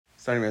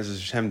Starting with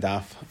Hashem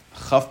Daf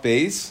Chaf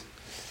Beis.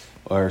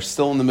 We're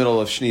still in the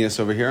middle of Shnias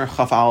over here.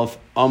 Chaf Aleph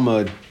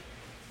Amud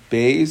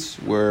Beis.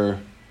 We're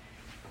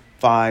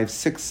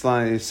six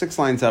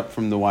lines up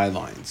from the Y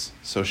lines.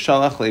 So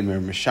Shalach Lemer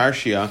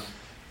Misharshia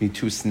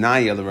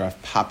Mitusnaya L'Rav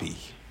Papi.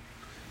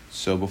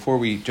 So before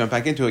we jump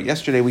back into it,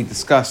 yesterday we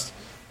discussed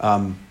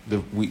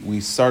we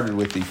started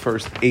with the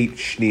first 8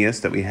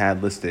 Shnias that we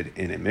had listed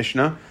in a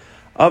Mishnah.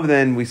 Of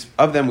them we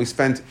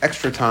spent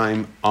extra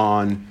time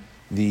on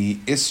the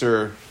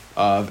Isser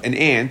of an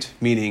aunt,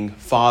 meaning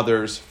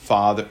father's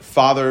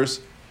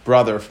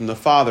brother from the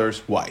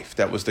father's wife.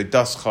 That was the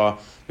Dascha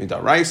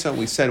Midaraisa.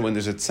 We said when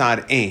there's a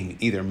tzad ain,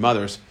 either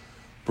mother's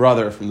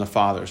brother from the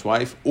father's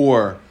wife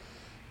or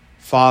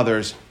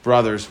father's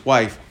brother's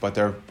wife, but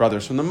they're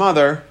brothers from the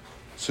mother.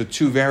 So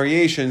 2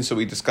 variations. So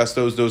we discussed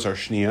those. Those are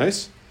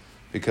shniyos,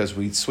 because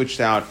we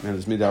switched out, and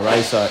it's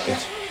Midaraisa,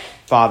 it's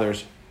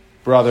father's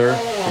brother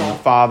from the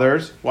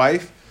father's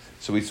wife.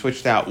 So we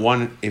switched out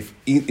one, in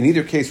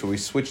either case where we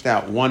switched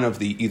out one of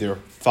the either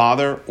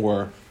father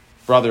or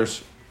brother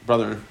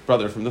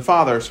from the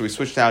father, so we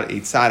switched out a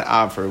tzad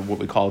av for what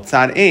we call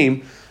tzad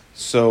aim,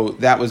 so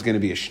that was going to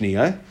be a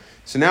shniya.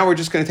 So now we're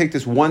just going to take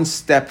this one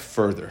step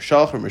further.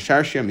 Shalach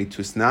Misharshia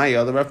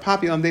mitusnaya the Rav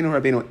Papi Amdeinu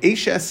Rabbeinu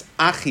Eshes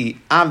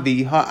achi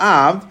avi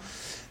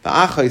ha'av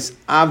va'achos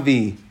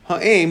avi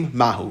ha'aim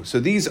mahu. So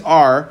these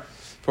are,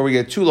 before we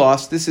get too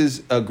lost, this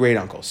is a great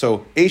uncle.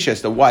 So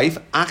Eshes, the wife,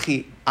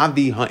 achi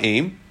avi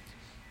ha'aim,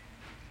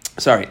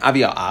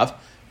 avi ha'av,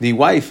 the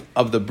wife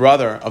of the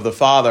brother of the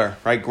father,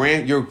 right?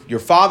 Your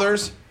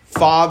father's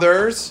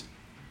brother's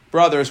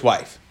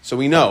wife. So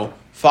we know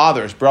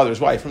father's brother's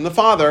wife from the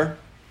father.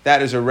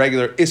 That is a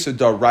regular Issur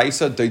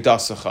Daraisa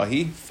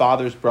Deidasachahi.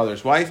 Father's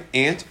brother's wife,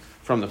 aunt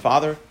from the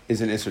father,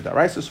 is an Issur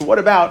Daraisa. So what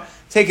about,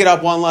 take it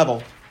up one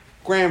level,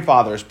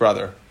 grandfather's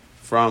brother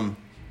from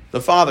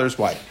the father's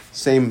wife?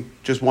 Same,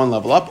 just one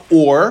level up.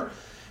 Or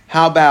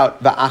how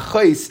about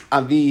va'achos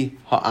avi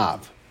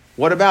ha'av?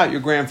 What about your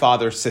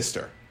grandfather's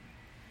sister?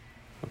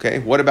 Okay,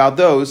 what about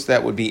those?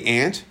 That would be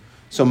aunt.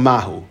 So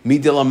mahu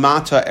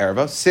midilamata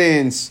erva.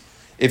 Since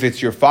if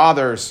it's your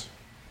father's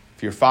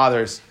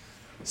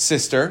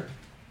sister,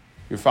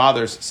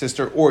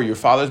 or your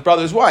father's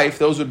brother's wife,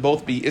 those would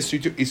both be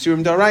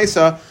isurim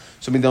daraisa.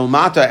 So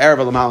midilamata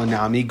erva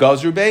l'malanami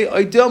gazrube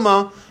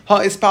oidilma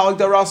ha'ispalag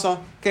darasa.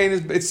 Okay,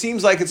 it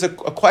seems like it's a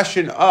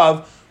question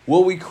of,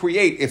 will we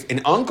create, if an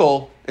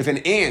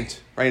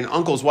aunt, right, an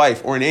uncle's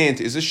wife or an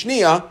aunt is a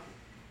shniya,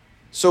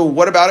 so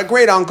what about a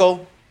great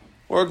uncle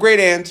or a great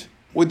aunt?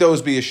 Would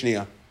those be a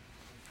shniya?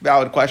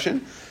 Valid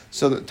question.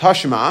 So the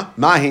Tashma,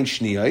 mahin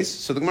shniyas.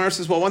 So the Gemara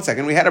says, well, one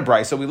second, we had a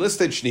brisa, we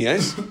listed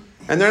shniyas,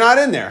 and they're not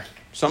in there.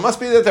 So it must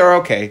be that they're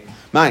okay.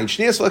 Mahin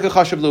shniyas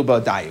l'kachashavlu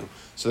ba'dayu.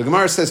 So the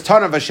Gemara says,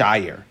 Tana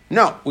v'shayir.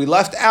 No, we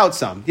left out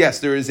some. Yes,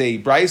 there is a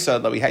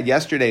brisa that we had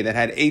yesterday that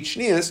had 8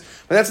 shniyas,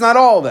 but that's not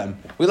all of them.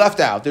 We left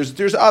out.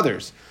 There's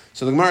others.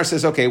 So the Gemara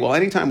says, okay, well,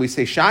 anytime we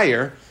say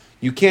shayir,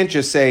 you can't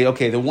just say,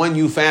 okay, the one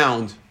you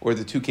found, or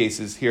the 2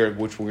 cases here,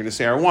 which we're going to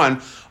say are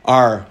one,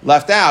 are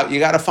left out. You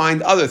got to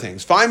find other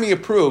things. Find me a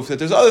proof that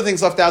there's other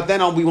things left out,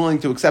 then I'll be willing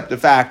to accept the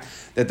fact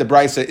that the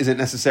brisa isn't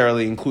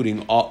necessarily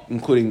including all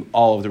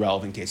of the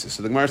relevant cases.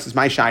 So the Gemara says,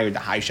 my shayir, the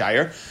high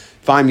shayir.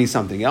 Find me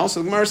something else.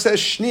 So the Gemara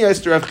says,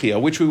 Shniyas de Rav Chia,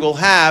 which we will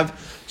have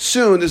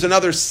soon. There's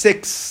another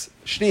 6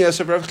 Shniyas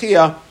of Rav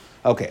Chia.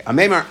 Okay,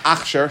 Amemar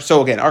Achsher.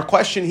 So again, our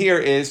question here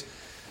is,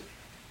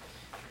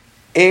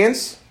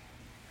 aunts,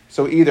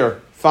 so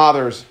either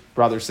father's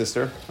brother,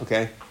 sister,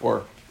 okay,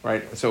 or,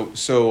 right, so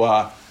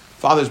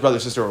father's brother,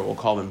 sister, or we'll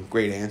call them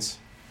great aunts,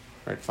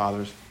 right,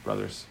 father's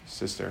brother's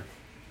sister,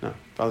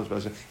 father's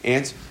brother's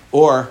aunts,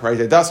 or, right,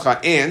 the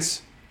dascha,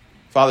 aunts,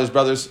 father's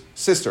brother's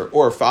sister,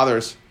 or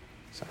father's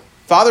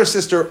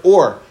sister,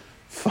 or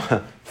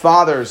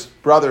father's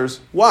brother's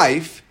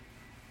wife.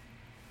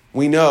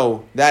 We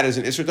know that is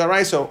an Issur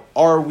Daraisa. So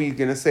are we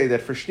going to say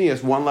that for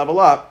Shniyas, one level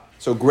up,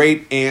 so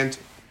great aunt,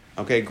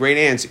 okay, great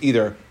aunts,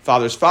 either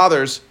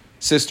father's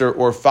sister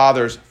or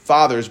father's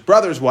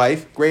brother's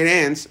wife, great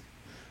aunts,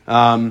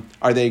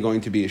 are they going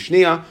to be a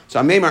Shniya?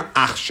 So Amemar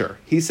Achsher.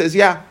 He says,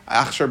 yeah,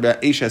 Achsher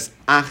be'eshes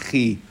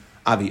achi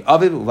avi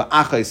aviv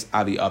va'achos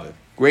avi aviv.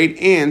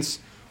 Great aunts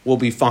will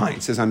be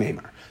fine, says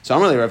Amemar. So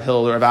I'm really Rav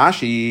Hillel, Rav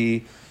Ashi.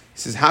 He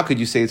says, how could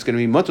you say it's going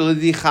to be mutal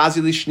di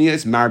chazi li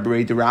shniyas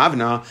marberei de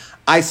Ravna?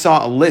 I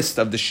saw a list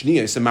of the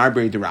shniyas of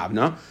marberei de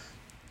Ravna.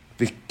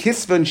 The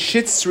kisvan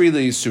shitzri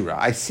li yisura.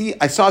 I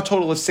saw a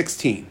total of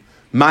 16.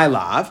 My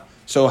lav.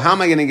 So how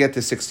am I going to get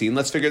to 16?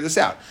 Let's figure this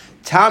out.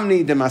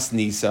 Tamni de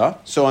masnisa.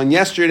 So on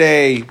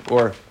yesterday,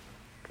 or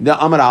the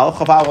Amar Aleph,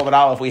 Chafal Amar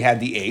Aleph, we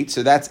had the 8.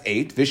 So that's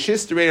 8.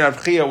 Vishis de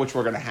Rav Chia, which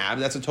we're going to have.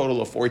 That's a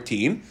total of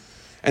 14.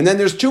 And then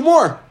there's 2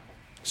 more.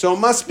 So it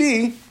must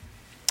be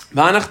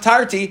Vanach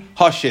Tarti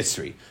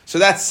Hashisri. So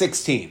that's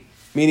 16.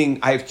 Meaning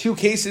I have 2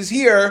 cases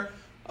here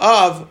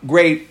of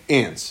great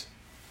aunts.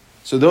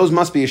 So those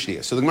must be a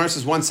Shliya. So the Gemara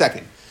says, 1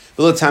 second.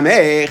 We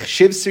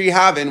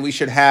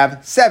should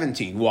have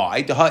 17.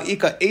 Why?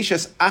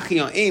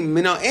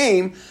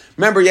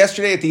 Remember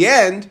yesterday at the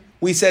end,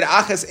 we said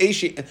achas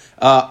eshi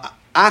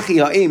achi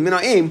ha'im min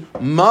ha'im,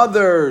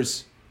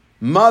 mother's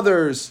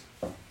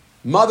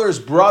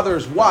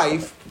brother's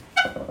wife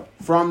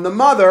from the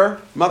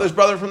mother's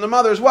brother from the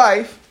mother's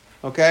wife.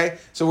 Okay,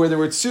 so where there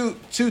were two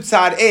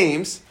tzad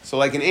aims, so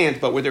like an ant,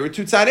 but where there were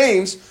two tzad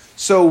aims,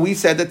 so we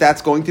said that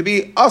that's going to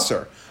be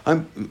usher.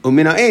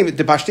 Umina aim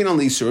the pashtin on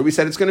lisur. We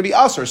said it's going to be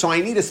usher. So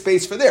I need a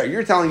space for there.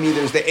 You're telling me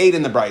there's the 8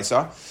 in the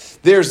brisa.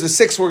 There's the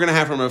 6 we're going to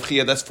have from Rav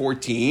Chia. That's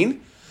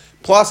 14.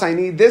 Plus I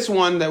need this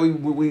one that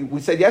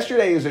we said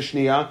yesterday is a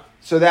shnia.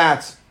 So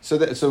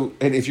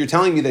and if you're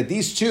telling me that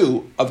these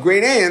two of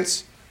great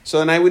ants, so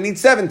then I would need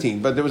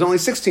 17, but there was only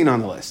 16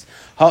 on the list.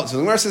 So the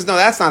Gemara says, no,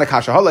 that's not a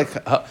kasha.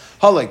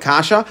 Halek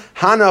kasha.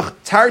 Hanach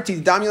tarti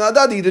damil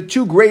adadi. The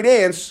two great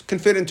ants can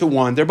fit into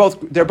one. They're both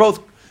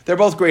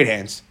great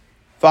ants.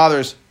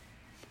 Father's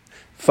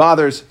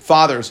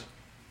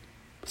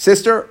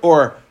sister,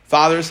 or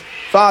father's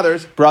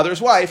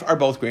brother's wife are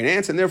both great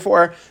aunts, and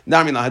therefore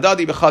okay,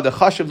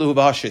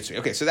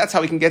 so that's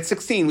how we can get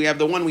 16. We have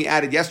the one we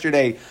added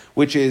yesterday,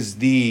 which is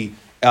the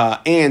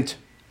aunt,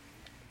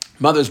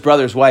 mother's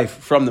brother's wife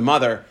from the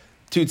mother,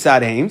 two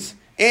tzadaims,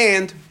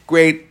 and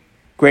great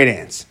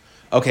aunts.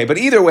 Okay, but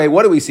either way,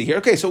 what do we see here?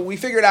 Okay, so we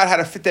figured out how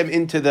to fit them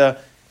into the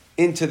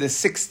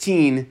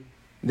 16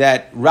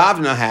 that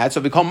Ravna had. So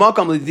we call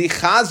Makam L'di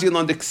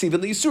Chazilon de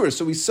Ksiv L'Yisur.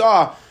 So we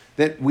saw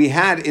that we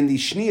had in the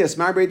Shnias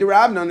Marbrei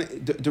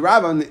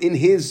Deravan in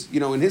his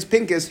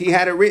Pinkus, he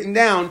had it written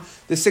down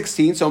the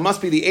 16. So it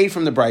must be the 8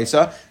 from the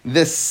Brisa,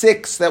 the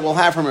 6 that we'll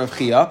have from Rav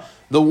Chia,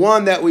 the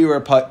 1 that we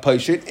were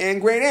Pashit, and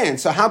great aunt.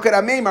 So how could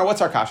Ameimar?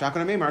 What's our kasha? How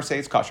can Ameimar say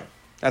it's kosher?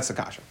 That's the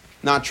kasha.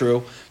 Not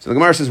true. So the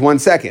Gemara says 1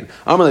 second.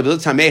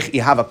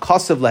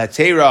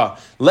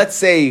 Let's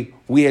say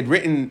we had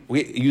written,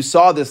 you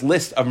saw this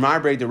list of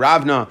Marbrei de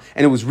Ravna,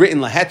 and it was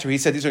written laheter. He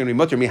said these are going to be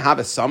mutter.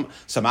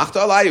 Samachta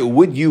alayu.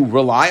 Would you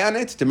rely on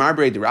it? To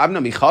Marbrei de Ravna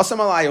michasam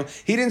alayu.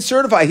 He didn't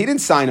certify. He didn't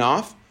sign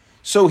off.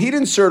 So he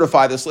didn't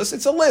certify this list.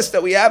 It's a list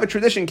that we have. A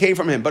tradition came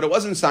from him, but it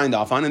wasn't signed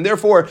off on, and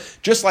therefore,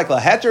 just like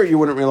laheter, you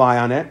wouldn't rely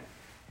on it.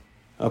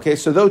 Okay,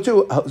 so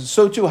too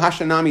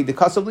Hashanami the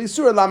Kasavli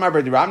Surah Lamar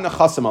Ravna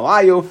Chasam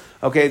Alayu.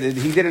 Okay,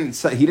 he didn't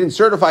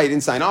certify, he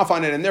didn't sign off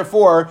on it, and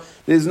therefore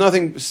there's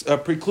nothing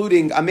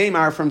precluding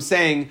Ameimar from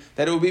saying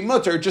that it would be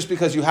mutter just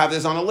because you have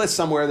this on a list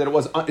somewhere that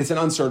it's an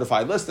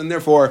uncertified list, and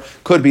therefore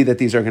could be that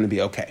these are going to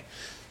be okay.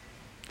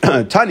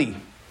 Tani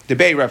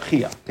debate Rav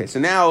Chia. Okay,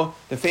 so now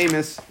the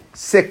famous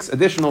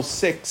additional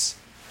six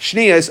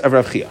shniyas of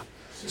Rav Chia.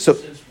 So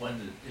since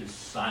when is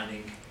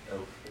signing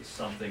of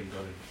something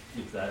going to?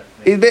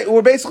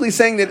 We're basically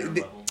saying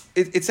that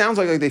it sounds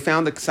like they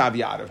found the Ksav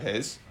Yad of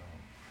his,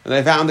 and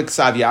they found the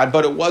Ksav Yad,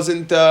 but it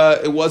wasn't.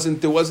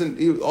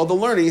 All the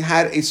learning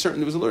had a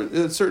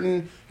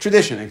certain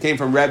tradition. It came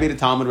from Rebbe to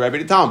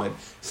Talmud.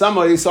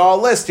 Somebody saw a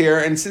list here,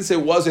 and since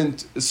it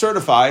wasn't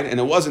certified,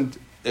 and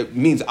it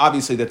means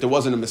obviously that there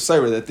wasn't a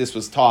Messiah that this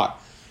was taught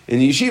in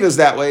the yeshivas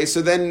that way,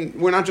 so then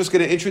we're not just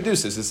going to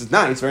introduce this. This is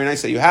nice, very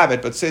nice that you have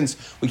it, but since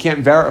we can't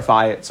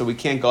verify it, so we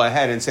can't go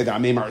ahead and say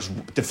that Meimar is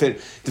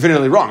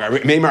definitively wrong.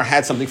 Meimar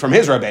had something from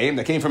his Rebbeim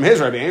that came from his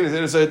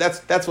Rebbeim, so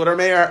that's what our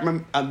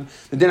the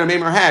din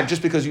Meimar had.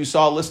 Just because you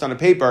saw a list on a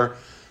paper,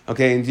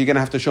 okay, and you're going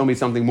to have to show me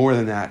something more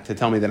than that to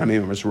tell me that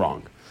Meimar is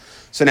wrong.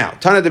 So now,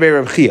 Tana Debei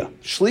Rav Chia,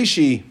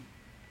 Shlishi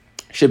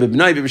Sheba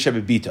B'nai v'Sheba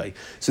B'itay.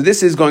 So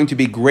this is going to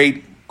be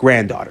great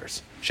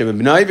granddaughters. Sheba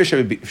B'nai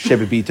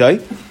v'Sheba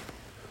B'itay.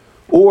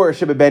 Or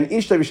Sheba Ben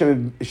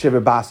Ishtay,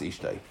 Sheba Bas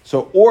Ishtay.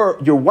 So, or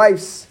your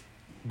wife's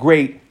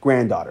great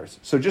granddaughters.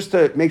 So, just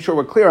to make sure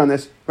we're clear on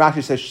this,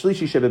 Rashi says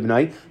Shlishi Sheba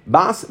B'nai,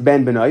 Bas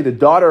Ben B'nai, the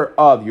daughter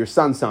of your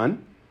son's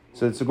son.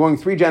 So, it's going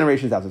 3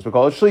 generations down. So, we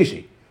call it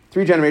Shlishi.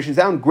 3 generations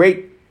down,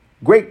 great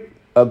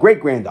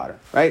granddaughter,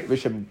 right?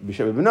 Sheba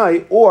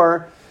B'nai,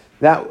 or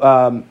that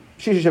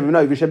Shishi Sheba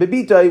B'nai, Sheba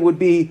B'itay would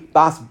be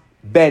Bas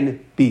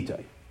Ben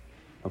B'itay.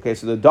 Okay,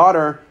 so the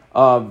daughter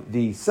of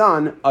the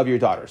son of your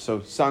daughter. So,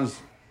 the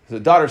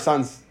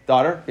son's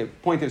daughter. Okay,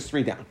 point is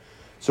 3 down.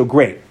 So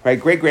great, right?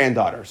 Great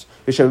granddaughters,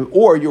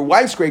 or your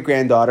wife's great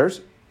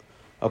granddaughters.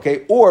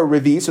 Okay, or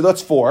Revi. So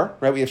that's 4,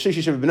 right? We have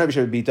Shishi Sheba B'nai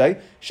Sheba B'itay,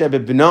 Sheba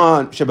Ben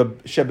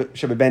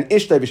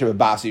Ishtay Sheba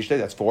Bas Ishtay.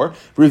 That's 4.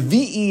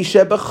 Revi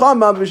Sheba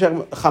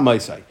Chama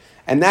Chamaisai,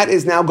 and that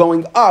is now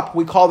going up.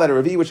 We call that a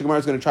Revi, which the Gemara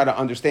is going to try to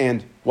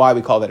understand why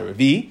we call that a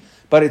Revi.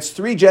 But it's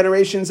 3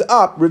 generations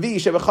up. Revi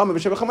Sheba Chama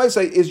Sheba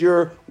Chamaisai is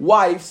your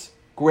wife's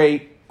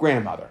great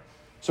grandmother.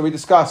 So we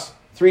discuss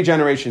 3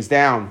 generations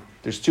down.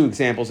 There's 2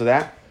 examples of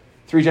that.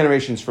 3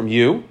 generations from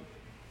you,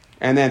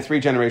 and then 3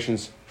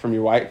 generations from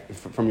your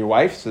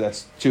wife. So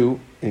that's 2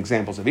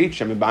 examples of each.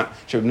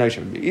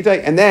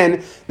 And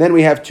then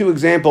we have 2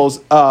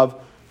 examples of,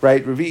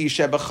 right, Revi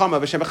Sheba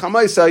Chama v'Sheba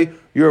Chamaisai,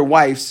 your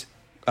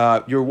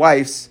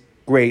wife's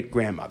great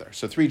grandmother.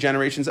 So 3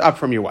 generations up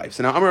from your wife.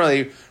 So now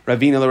Amarei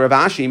Ravina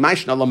Ravashi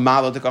Maishna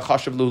Lamalo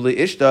Dekachashav Luli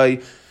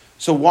Ishtay.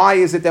 So why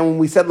is it that when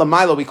we said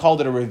Lamilo we called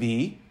it a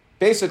Revi?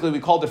 Basically, we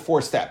called it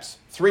 4 steps.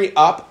 3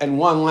 up and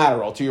 1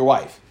 lateral to your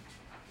wife.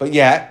 But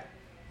yet,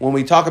 when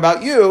we talk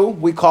about you,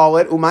 we call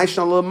it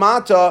Umayshna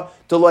Lamata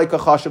Deloika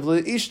chashav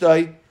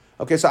leishtay.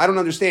 Okay, so I don't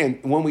understand.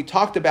 When we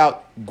talked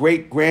about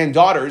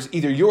great-granddaughters,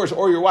 either yours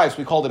or your wife's,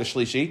 we called it a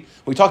shlishi. When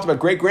we talked about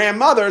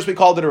great-grandmothers, we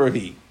called it a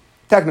revi.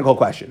 Technical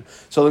question.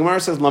 So the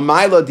Gemara says,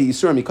 Lamaila di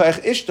Yisur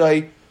mikayach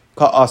ishtay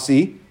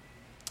ka'asi.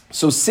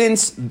 So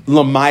since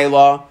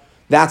Lamaila,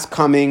 that's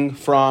coming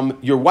from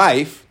your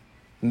wife,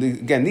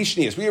 again, these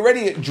shniyas, we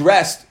already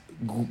addressed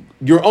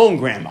your own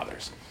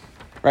grandmothers.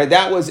 Right,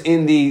 that was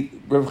in the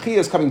Rav Chia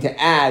is coming to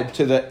add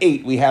to the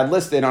 8 we had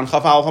listed on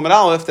Chaf Aleph Hamad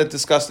Aleph that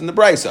discussed in the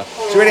Brisa.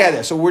 So we already had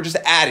that. So we're just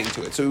adding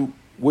to it. So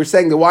we're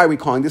saying that why are we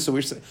calling this? So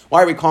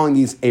why are we calling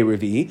these a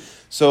revi?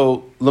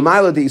 So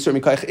Lamaila de Yisur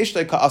mikayach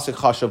ishtay ka'asik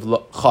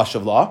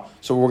chashav la.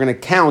 So we're going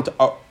to count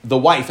the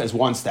wife as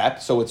one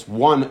step. So it's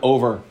 1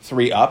 over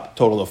 3 up,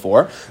 total of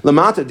 4.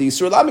 Lamata de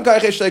Yisur la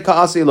mikayach ishtay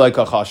ka'asi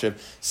loika chashav.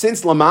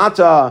 Since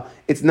Lamata,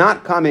 it's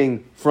not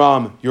coming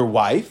from your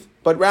wife,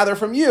 but rather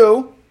from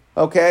you.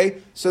 Okay,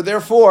 so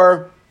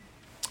therefore,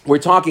 we're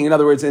talking, in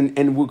other words,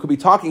 and we could be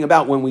talking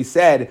about when we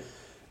said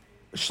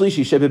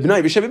shlishi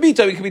shebibnai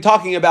v'shebibita, we could be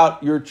talking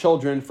about your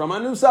children from a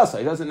nusasa.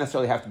 It doesn't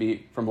necessarily have to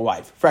be from a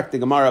wife. Frek the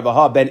Gemara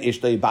baha ben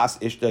ishtay bas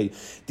ishtay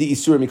di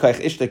isur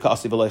mikayach ishtay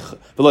kasi v'loy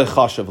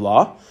chashav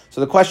la.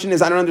 So the question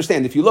is, I don't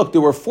understand. If you look,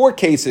 there were 4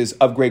 cases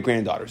of great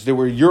granddaughters. There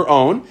were your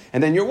own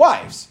and then your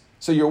wife's.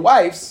 So your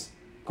wife's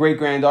great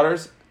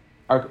granddaughters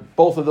are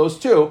both of those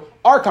two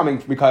are coming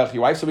from Mikayach,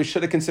 your wife, so we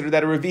should have considered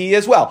that a revi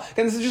as well.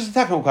 And this is just a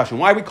technical question.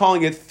 Why are we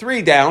calling it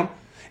 3 down?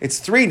 It's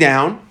 3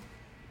 down,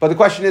 but the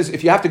question is,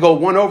 if you have to go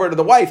 1 over to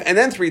the wife and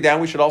then 3 down,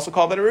 we should also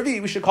call that a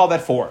revi. We should call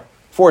that 4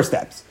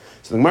 steps.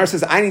 So the Gemara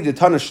says, I need to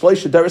ton of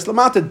shloisha daris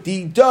lamata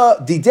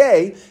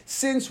day.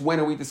 Since when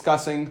are we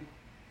discussing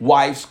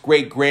wife's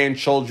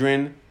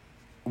great-grandchildren?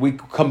 We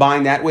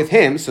combine that with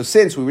him. So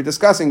since we were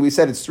discussing, we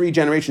said it's 3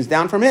 generations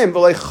down from him,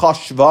 v'lei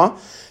chashva.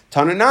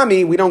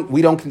 Tananami,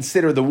 we don't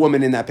consider the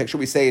woman in that picture.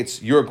 We say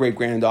it's your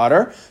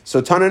great-granddaughter. So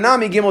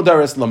Tananami gimel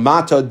daris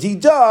lamata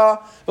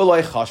dida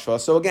v'loy chashva.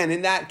 So again,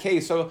 in that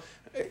case,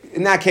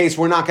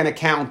 we're not going to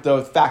count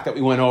the fact that we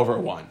went over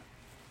 1.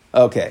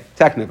 Okay,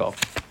 technical.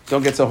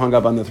 Don't get so hung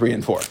up on the 3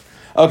 and 4.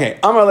 Okay,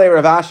 Amar le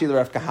Rav Ashi le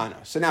Rav Kahana.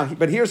 So now,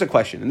 but here's a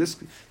question, and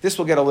this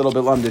will get a little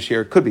bit lumdish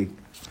here. It could be.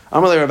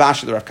 Amar le Rav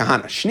Ashi le Rav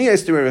Kahana. Shniya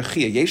is to Rav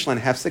Chia. Yesh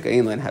lan hefsek,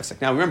 ein lan hefsek.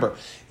 Now remember,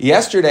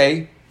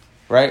 yesterday,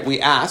 right,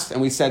 we asked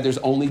and we said there's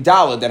only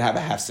daled that have a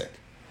hefsek.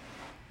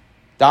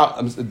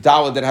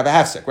 Daled that have a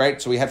hefsek,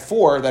 right? So we had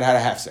 4 that had a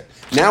hefsek.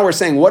 Now we're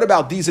saying, what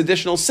about these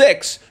additional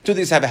 6? Do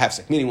these have a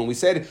hefsek? Meaning, when we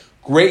said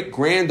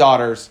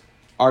great-granddaughters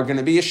are going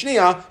to be a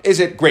shniya, is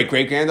it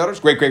great-great-granddaughters,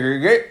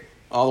 great-great-great-great,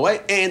 all the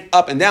way, and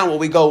up and down will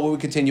we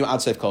continue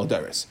outside kol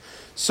daris.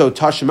 So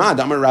Tashma,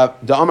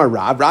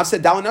 Da'amar Rav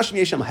said, Daled nashim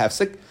yeshem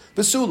hefsek,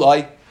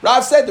 v'sulai.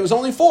 Rav said there was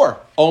only 4.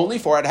 Only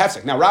 4 had a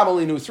hefsek. Now Rav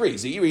only knew 3.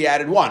 Ziri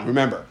added 1,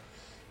 remember.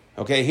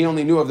 Okay, he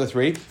only knew of the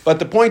 3. But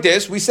the point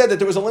is, we said that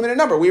there was a limited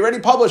number. We already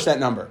published that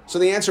number. So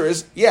the answer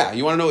is, yeah.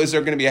 You want to know, is there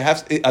going to be a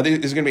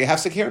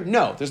hefsek here?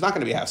 No, there's not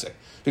going to be a hefsek.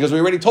 Because we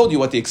already told you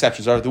what the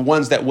exceptions are, the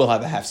ones that will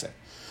have a hefsek.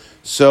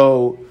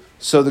 So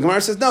the Gemara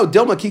says, no,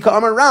 Dilma Kika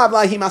Amar Rav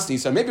Lahi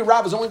Masnisa. Maybe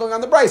Rav is only going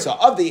on the Brisa.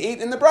 Of the 8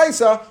 in the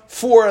Brisa,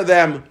 4 of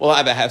them will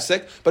have a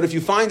hefsek. But if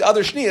you find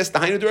other shniyas, the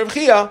Hainu de Rav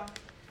Chia,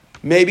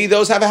 maybe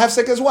those have a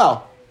hefsek as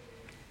well.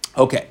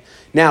 Okay.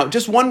 Now,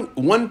 just want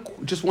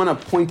to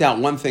point out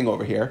one thing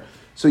over here.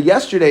 So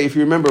yesterday, if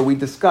you remember, we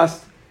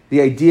discussed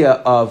the idea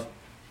of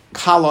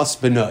kalos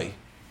benoi.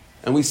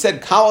 And we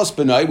said kalos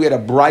benoi, we had a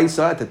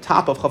brisa at the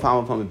top of Chaf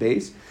Aleph Hamad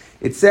Beis.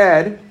 It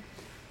said,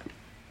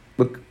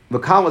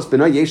 v'kalos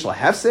benoi yesh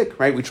lahefsek,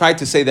 right? We tried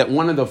to say that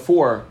one of the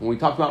 4, when we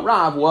talked about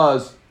Rav,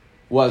 was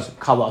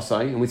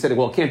kalasai. And we said,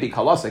 well, it can't be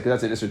kalasai,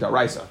 because that's an Isser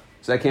Daraisa.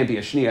 So that can't be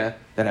a shniya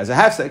that has a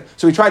hefsek.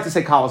 So we tried to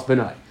say kalos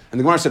benoi. And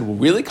the Gemara said, well,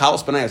 really?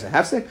 Kalos b'nai has a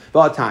hefsek?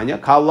 V'atanya,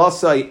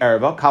 kalasai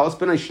erva, kalos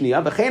b'nai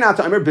shniya, v'chein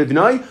ata emer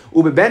b'b'nai,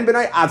 u'b'ben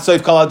b'nai ad-soif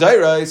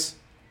kaladairais.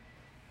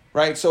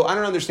 Right? So I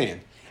don't understand.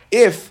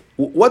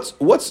 What's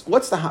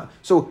the,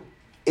 so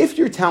if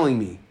you're telling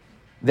me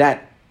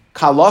that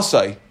kalos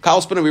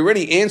b'nai, we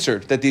already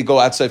answered that they go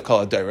ad-soif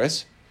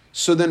kaladairais,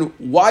 so then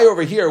why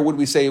over here would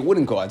we say it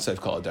wouldn't go ad-soif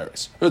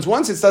kaladairais? Because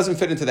once it doesn't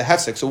fit into the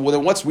hefsek, so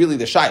then what's really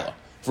the shaila?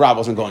 If Rav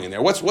wasn't going in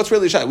there. What's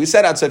really the shaila? We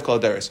said ad-soif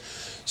kaladairais.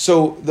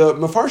 So the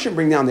Mefarshim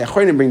bring down, the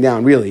Achronim bring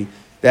down really,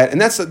 that, and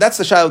that's the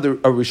shaila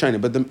of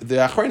Rishonim, but the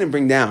Achronim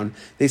bring down,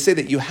 they say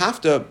that you have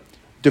to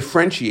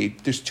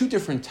differentiate, there's 2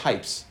 different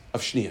types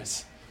of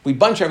shniyas. We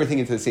bunch everything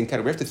into the same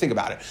category, we have to think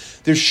about it.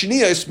 There's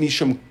shniyas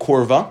mishum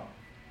korva,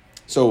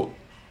 so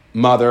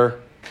mother,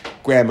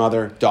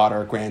 grandmother,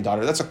 daughter,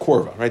 granddaughter, that's a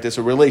korva, right? That's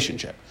a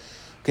relationship.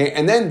 Okay,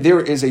 and then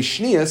there is a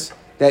shniyas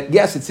that,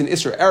 yes, it's an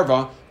Isser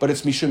Erva, but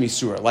it's mishum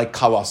Isura, like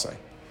kalasai.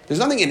 There's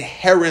nothing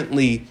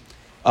inherently...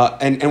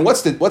 and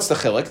what's the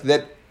chilek?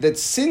 That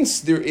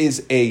since there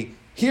is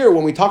here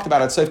when we talked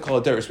about Ad-Soif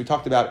Kaladeris, we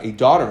talked about a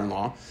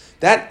daughter-in-law,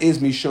 that is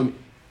Mishum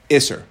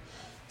Isser.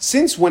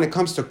 Since when it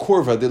comes to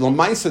Korva, the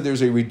Lamaisa,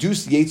 there's a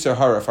reduced Yetzer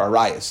Hara for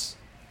Arayas,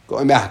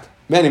 going back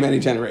many, many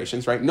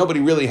generations, right?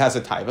 Nobody really has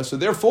a taiva, so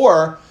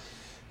therefore,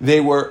 they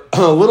were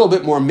a little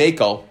bit more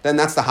makel, then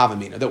that's the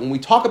Havamina. That when we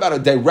talk about a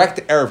direct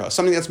erva,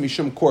 something that's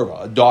Mishum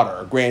Korva, a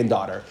daughter, a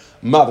granddaughter,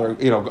 mother,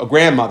 a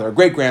grandmother, a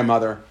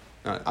great-grandmother,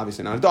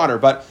 obviously not a daughter,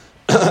 but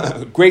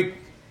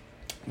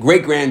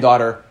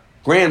great-granddaughter,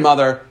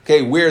 grandmother,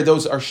 okay, where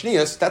those are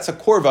shnias, that's a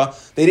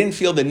korva. They didn't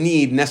feel the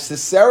need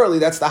necessarily,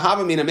 that's the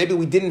Havamina. Maybe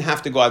we didn't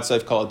have to go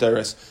outside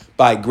Kaladeris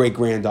by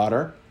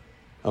great-granddaughter,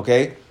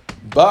 okay?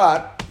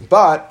 But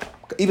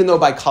even though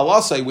by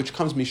Kalasai, which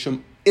comes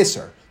Mishum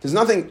Isser, there's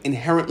nothing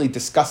inherently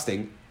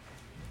disgusting,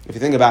 if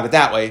you think about it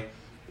that way,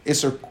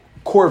 Isser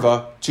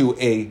Korva to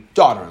a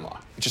daughter-in-law.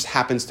 It just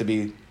happens to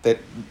be that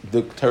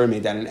the Torah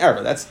made that an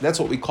erva. That's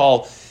what we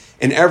call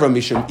an erva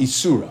mishum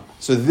isura.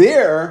 So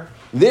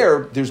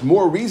there's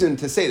more reason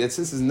to say that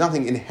since there's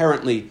nothing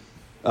inherently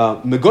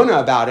meguna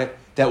about it,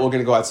 that we're going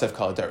to go out Sef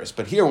Kaladeris.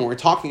 But here, when we're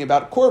talking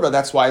about Korva,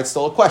 that's why it's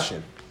still a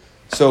question.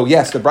 So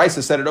yes, the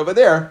Brisa said it over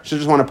there. So I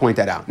just want to point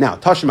that out. Now,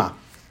 Tashma.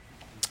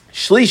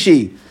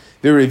 Shlishi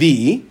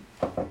v'revi'i.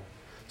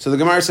 So the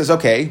Gemara says,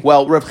 okay,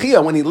 well, Rav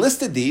Chia, when he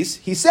listed these,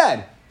 he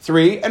said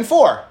 3 and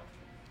 4.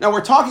 Now,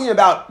 we're talking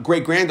about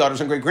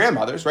great-granddaughters and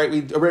great-grandmothers, right?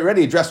 We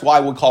already addressed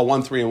why we call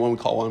 1 3 and one we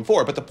call 1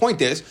 4. But the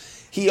point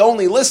is, he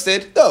only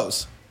listed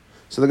those.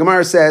 So the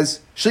Gemara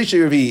says,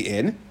 Shlishi Revi'i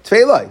in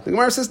Tveilai. The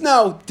Gemara says,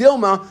 no,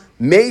 Dilma,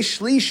 me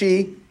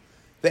Shlishi,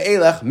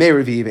 ve'elech, me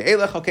Revi'i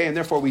ve'elech. Okay, and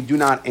therefore we do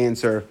not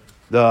answer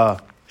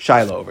the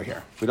Shiloh over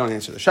here. We don't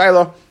answer the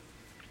Shiloh.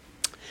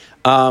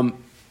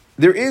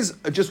 There is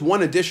just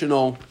one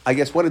additional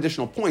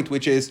point,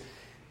 which is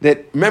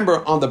that,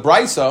 remember, on the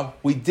Brisa,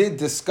 we did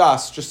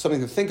discuss, just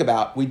something to think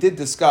about, we did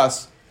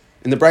discuss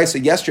in the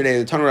Brisa yesterday,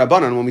 the Tanu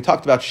Rabbanan, when we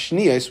talked about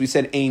Shnias, we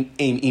said Ein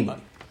Imai.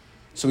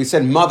 So we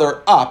said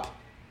mother up,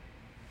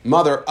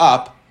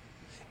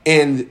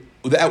 and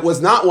that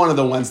was not one of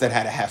the ones that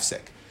had a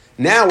hefsek.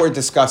 Now we're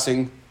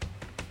discussing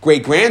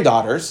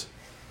great-granddaughters,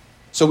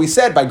 so we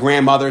said by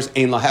grandmothers,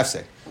 Ein la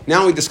hefsek.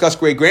 Now we discuss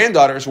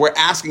great-granddaughters, we're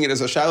asking it as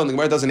a shiloh, and the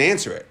Gemara doesn't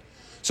answer it.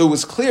 So it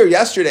was clear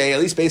yesterday, at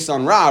least based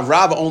on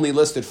Rav only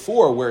listed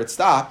 4 where it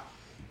stopped,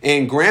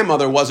 and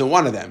grandmother wasn't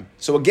one of them.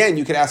 So again,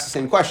 you could ask the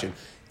same question.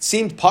 It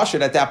seemed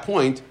pashut at that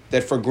point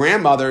that for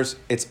grandmothers,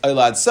 it's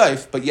Eilad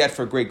Seif, but yet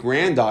for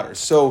great-granddaughters.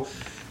 So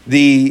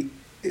the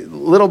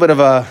little bit of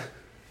a...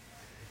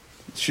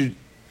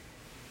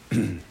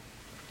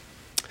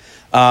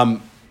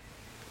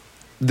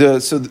 the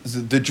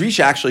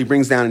Drisha actually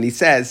brings down and he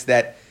says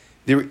that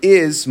there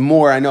is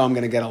more. I know I'm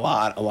going to get a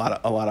lot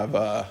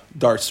of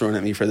darts thrown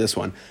at me for this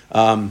one,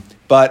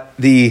 but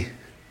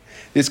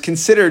it's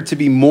considered to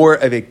be more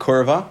of a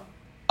kurva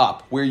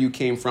up where you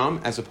came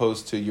from as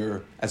opposed to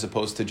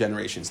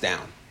generations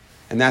down,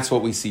 and that's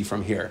what we see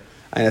from here.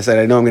 And I said,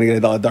 I know I'm going to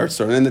get a lot of darts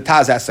thrown. And then the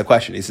Taz asks the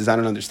question. He says, I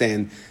don't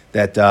understand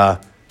that.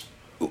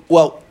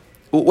 Well,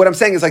 what I'm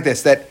saying is like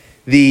this: that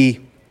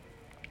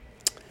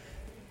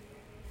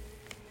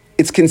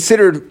it's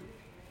considered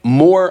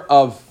more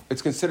of,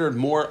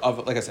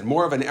 like I said,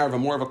 more of an erva,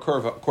 more of a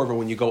kurva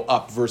when you go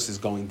up versus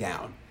going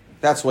down.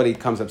 That's what he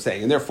comes up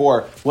saying. And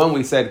therefore, when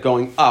we said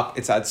going up,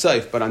 it's ad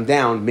saif, but on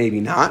down, maybe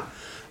not.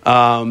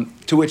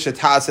 To which the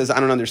Taz says, I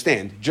don't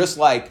understand. Just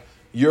like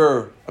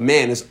a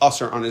man is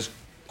usher on his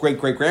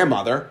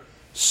great-great-grandmother,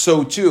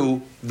 so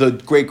too the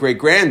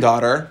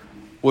great-great-granddaughter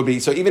would be.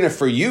 So even if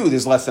for you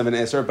there's less of an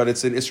isser, but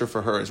it's an isser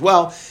for her as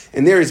well.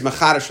 And there is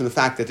machadash from the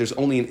fact that there's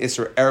only an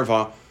isser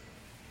erva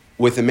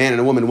with a man and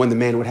a woman when the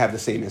man would have the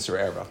same isser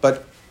erva.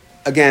 But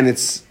again,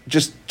 it's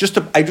it's just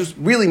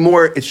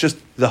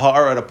the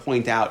ha'ara to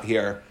point out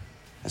here,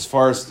 as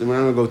far as, we're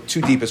not going to go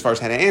too deep as far as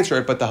how to answer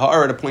it, but the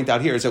ha'ara to point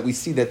out here is that we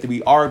see that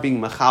we are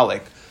being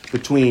machalik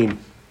between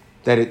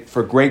that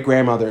for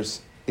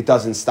great-grandmothers, it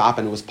doesn't stop,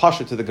 and it was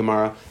pasha to the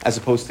Gemara, as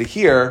opposed to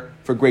here,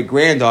 for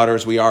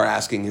great-granddaughters, we are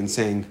asking and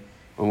saying,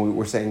 when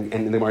we're saying,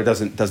 and the Gemara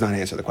does not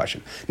answer the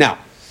question. Now,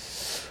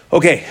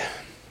 okay,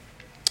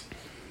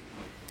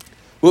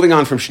 moving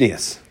on from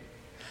Shnias.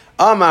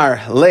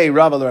 Amar le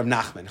Rava le Rav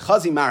Nachman.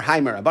 Chazi mar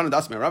haimer abana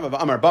dasmer Rava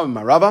Amar bam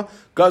mar Rava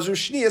gazer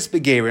Shnias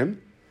begerim.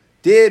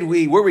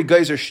 Were we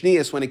geyser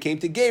Shnias when it came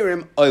to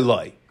gerim?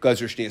 Oiloi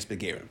geyser Shnias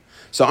begerim.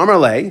 So Amar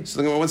le.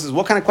 So the Gemara says,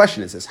 what kind of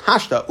question is this?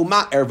 Hashta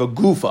uma erva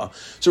gufa.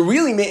 So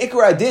really,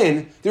 me'ikra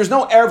adin, there's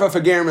no erva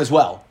for gerim as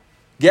well.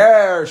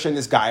 Ger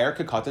shenis gayer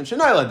kekatan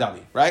shenayla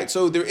dami. Right.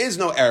 So there is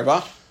no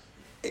erva.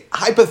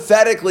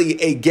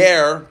 Hypothetically, a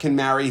ger can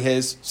marry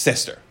his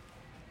sister.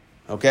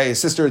 Okay,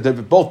 his sister,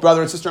 both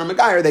brother and sister are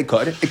Megayer, they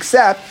could,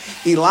 except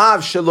ilav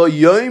shelo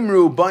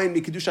yoimru bain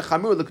mikadusha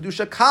chamur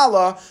lekadusha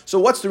kala. So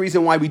what's the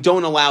reason why we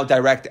don't allow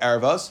direct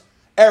ervas?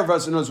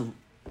 Ervas in those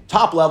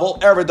top level,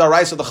 erva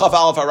daraisa, the chaf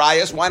aleph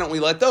arayas. Why don't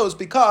we let those?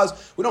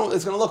 Because we don't.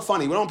 It's going to look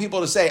funny. We don't want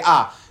people to say,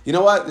 you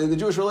know what? In the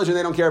Jewish religion,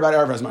 they don't care about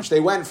erva as much. They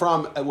went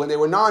from when they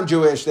were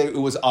non-Jewish, it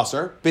was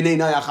usher b'nei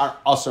nayach are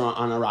usher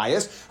on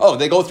arayas. Oh,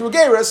 they go through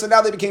gerus, and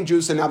now they became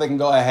Jews, and now they can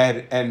go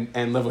ahead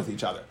and live with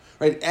each other.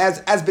 right?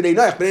 As Bnei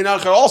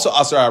Noach are also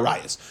Asar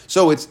Arayas.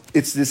 So it's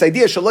this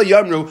idea, Shalom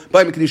Yamru,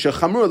 by Mekadusha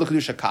Chamur,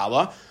 Lekadusha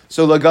Kala.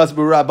 So Lagaz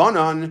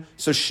Burabanan,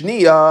 so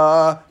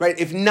Shnia, right?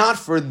 If not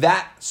for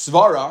that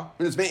Svara,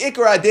 when it's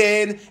Me'ikar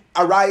Adin,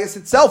 Arayas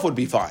itself would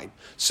be fine.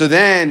 So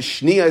then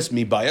Shnias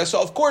Mibaya.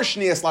 So of course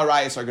Shnias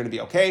Larayas are going to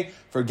be okay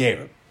for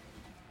Gerim.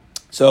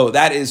 So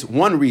that is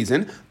one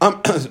reason.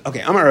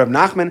 Okay, Amar Rav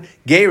Nachman,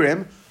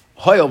 Gerim,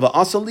 Hoyel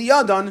va'asal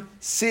liyadan,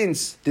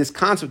 since this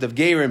concept of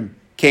Gerim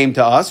came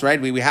to us,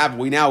 right? We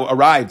now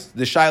arrived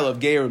the shaila of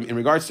Gerim in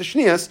regards to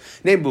Shnias,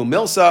 Nebu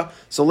Milsa.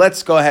 So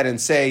let's go ahead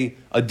and say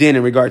a din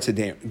in regards to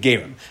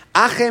Gerim.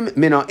 Achem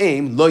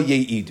mina'im lo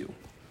yeidu.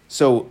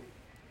 So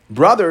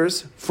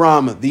brothers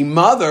from the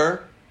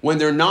mother, when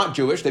they're not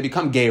Jewish, they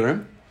become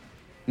Gerim.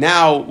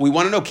 Now we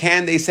want to know,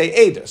 can they say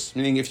Edus?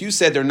 Meaning, if you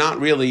said they're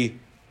not really,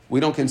 we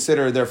don't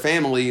consider their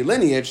family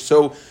lineage,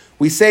 so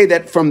we say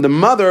that from the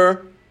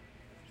mother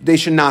they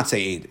should not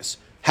say Edus.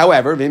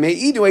 However, they may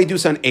edu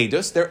edus on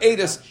Edus. They're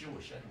Edus.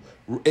 Jewish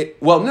anyway.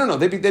 No.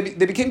 They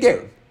became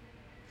Gerim.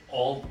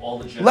 All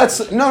the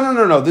generations.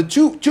 No. The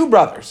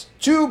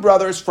two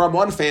brothers from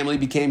one family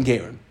became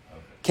Gerim. Okay.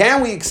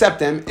 Can we accept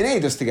them in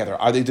Edus together?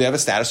 Do they have a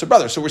status of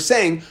brother? So we're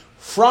saying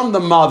from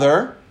the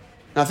mother.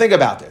 Now think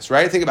about this,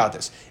 right? Think about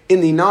this. In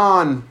the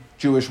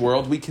non-Jewish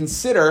world, we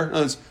consider,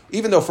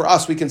 even though for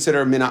us we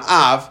consider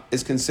Mina'av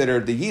is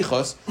considered the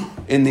Yichus,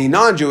 in the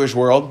non-Jewish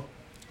world,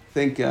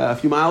 think a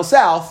few miles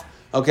south,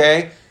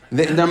 okay,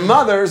 the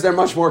mothers, they're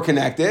much more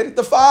connected.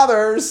 The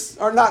fathers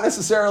are not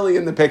necessarily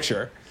in the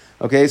picture,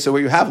 okay? So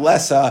you have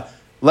less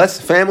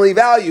family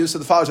values, so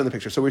the fathers are in the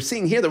picture. So we're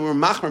seeing here that we're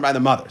machmer by the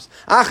mothers.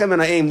 Achem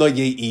and Aim lo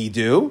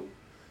yeidu,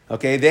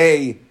 okay,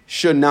 they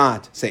should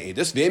not say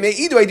edus. V'emei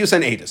idu edus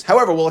and edus.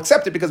 However, we'll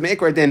accept it because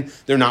me'ikar din,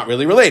 they're not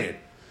really related.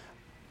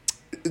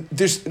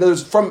 There's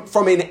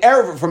from an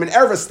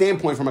erva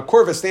standpoint, from a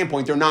kurva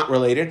standpoint, they're not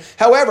related.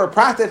 However,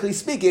 practically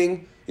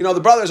speaking, the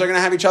brothers are going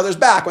to have each other's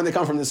back when they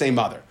come from the same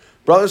mother.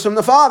 Brothers from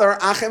the father,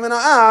 achem and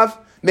a'av,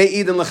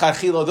 me'idin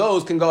l'chachila,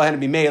 those can go ahead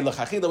and be me'id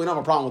l'chachila. We don't have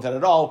a problem with that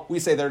at all. We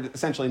say they're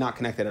essentially not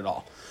connected at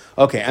all.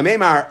 Okay,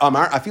 Amemar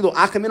Amar, afilu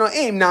achem and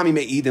a'im, nami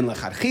me'idin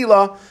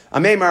l'chachila.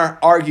 Amemar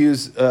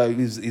argues,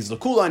 he's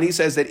l'kula, and he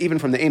says that even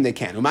from the aim they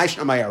can. Umaysh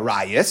amay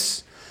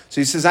arayis. So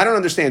he says, I don't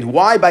understand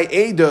why by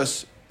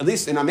edus, at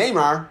least in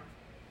Amemar,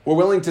 we're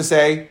willing to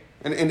say,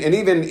 and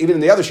even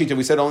in the other sheet that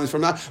we said only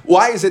from that,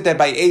 why is it that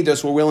by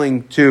edus we're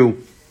willing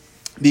to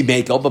be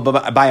Mekel, but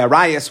by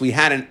Arias we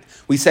said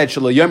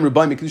Shaloyom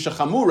Rubai Mekudusha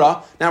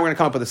Chamura. Now we're going to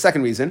come up with a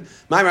second reason.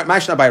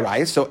 Ma'ishna by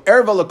Arias. So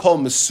Erva Lakol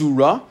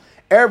Mesura.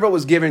 Erva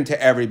was given to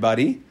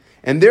everybody,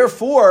 and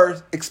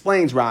therefore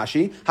explains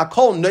Rashi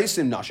Hakol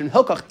Noisim Nashim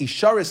Hilkach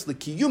Isharis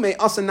Likiyume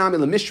Asanami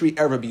Lemishri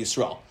Erva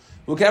B'Yisrael.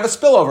 We can have a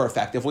spillover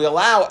effect if we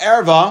allow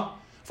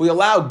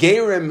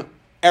Gerim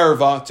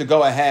Erva to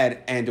go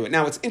ahead and do it.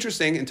 Now it's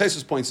interesting, and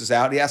Tosfos points this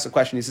out. He asks a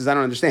question. He says, I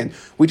don't understand.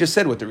 We just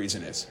said what the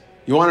reason is.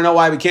 You want to know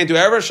why we can't do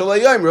Erva?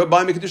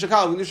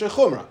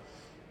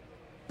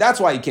 That's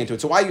why you can't do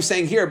it. So why are you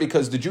saying here?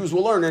 Because the Jews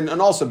will learn and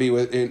also be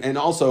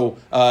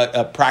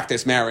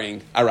practice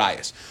marrying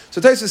Arias.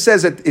 So Tosfos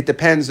says that it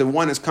depends, and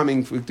one is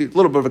coming with a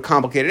little bit of a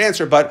complicated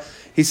answer, but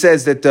he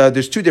says that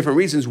there's two different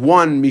reasons.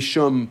 One,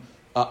 Mishum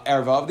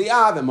Erva of the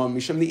Av, and one,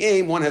 Mishum the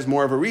Aim. One has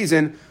more of a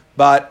reason,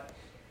 but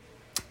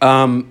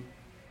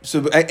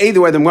so either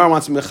way, the Gemara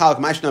wants to mechalak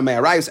ma'ishna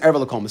me'arayus erva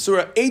l'kol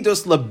mesura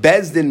edus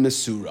lebezdin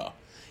mesura.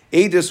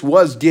 Edus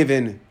was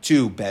given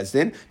to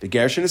Bezdin. The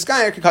Gershon is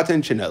Skyer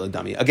Katan Chinel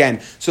Dami. Again,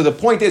 so the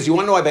point is, you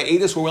want to know why by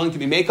Edus we're willing to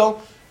be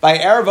Mekel? By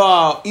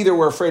Erva, either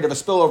we're afraid of a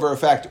spillover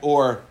effect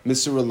or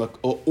Mesura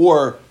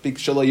or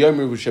Shalom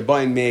Yomer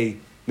Shabain may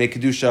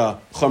Kedusha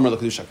Chomer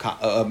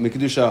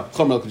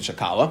Kedusha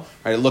Kala.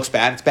 Right? It looks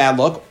bad. It's bad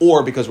look.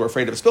 Or because we're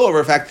afraid of a spillover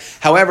effect.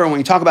 However, when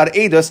you talk about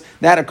Edus,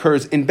 that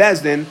occurs in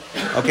Bezdin.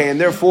 Okay, and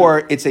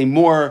therefore it's a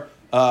more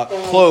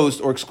closed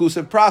or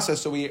exclusive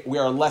process, so we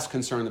are less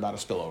concerned about a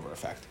spillover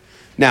effect.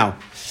 Now,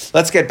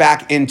 let's get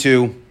back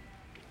into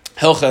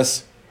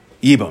Hilchas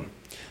Yibum.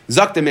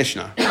 Zakta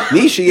Mishnah.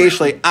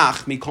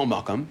 Ach mikol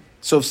makam.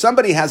 So if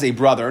somebody has a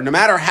brother, no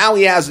matter how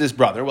he has this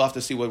brother, we'll have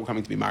to see what we're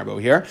coming to be Marbo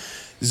here.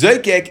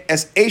 Zoykek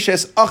es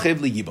eshes achiv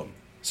liyibum.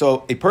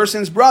 So a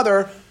person's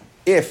brother,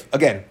 if,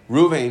 again,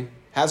 Reuven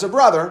has a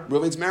brother,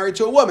 Reuven's married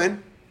to a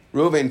woman,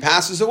 Reuven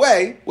passes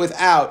away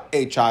without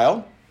a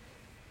child,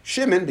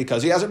 Shimon,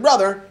 because he has a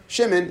brother,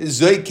 Shimon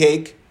is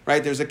zoykek,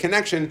 right? There's a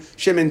connection.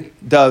 Shimon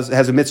has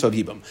a mitzvah of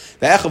Yibum.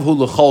 Ve'echav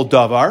l'chol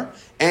davar,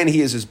 and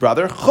he is his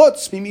brother.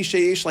 Chutz mimi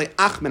sheyesh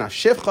le'ach min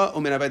hashivcha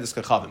u'min avedes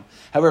kachavim.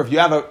 However,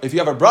 if you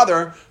have a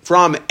brother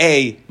from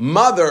a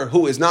mother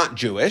who is not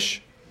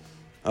Jewish,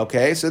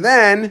 okay, so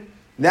then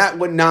that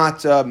would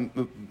not ach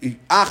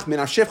min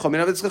hashivcha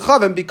u'min avedes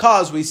kachavim,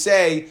 because we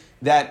say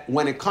that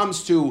when it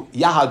comes to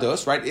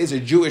Yahadus, right, is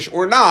it Jewish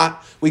or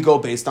not, we go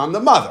based on the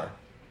mother.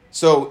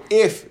 So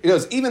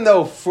even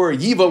though for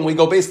Yibum we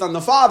go based on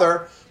the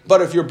father,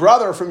 but if your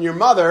brother from your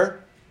mother,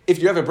 if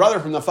you have a brother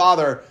from the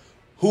father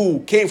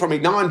who came from a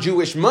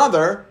non-Jewish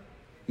mother,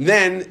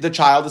 then the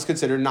child is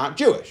considered not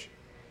Jewish.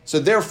 So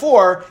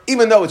therefore,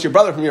 even though it's your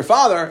brother from your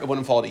father, it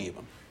wouldn't fall to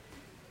Yibam.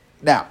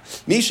 Now,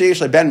 Misha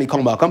Yesh Ben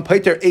Mikol Makam,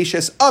 Pater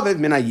Eshes Aviv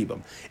Min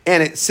Yibam.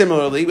 And it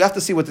similarly, we have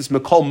to see what this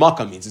Mikol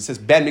Makam means. It says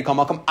Ben Mikol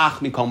Makam,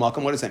 Ach Mikol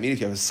Makam. What does that mean? If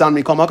you have a son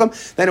Mikol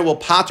Makam, then it will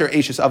Pater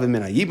Eshes Aviv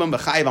Min Yibam,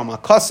 B'chayev Al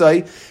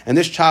Makasai, and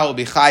this child will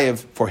be chayev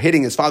for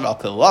hitting his father Al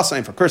Kilasai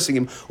and for cursing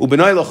him.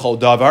 Ubenoi L'chol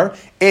Davar,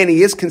 and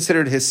he is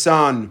considered his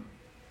son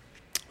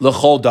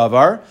L'chol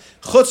Davar.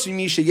 Chutz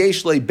Misha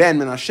Yesh Ben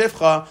Min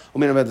Hashivcha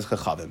Umin Avedes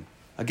Chachavim.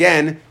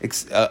 Again,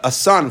 a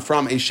son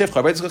from a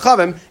Shivcha Avedes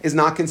Chachavim is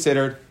not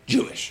considered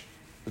Jewish.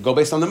 We go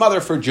based on the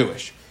mother for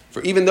Jewish. For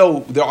even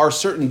though there are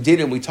certain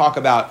dinim we talk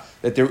about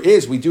that there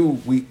is, we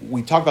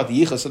talk about the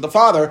yichus of the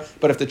father,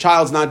 but if the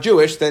child's not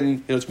Jewish,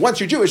 then once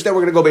you're Jewish, then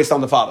we're going to go based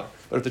on the father.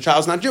 But if the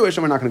child's not Jewish,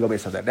 then we're not going to go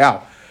based on that.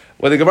 Now,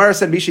 when the Gemara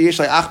said, Misha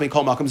Yesh Ach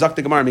Mikol Makam, Zak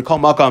the Gemara, Mikol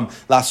Makam,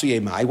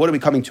 Lasuye Mai, what are we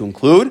coming to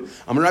include?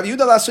 Amar Rav Yehuda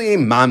Lasuye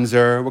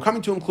Mamzer. We're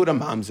coming to include a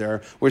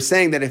Mamzer. We're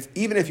saying that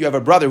even if you have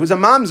a brother who's a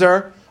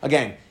Mamzer,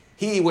 again,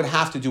 he would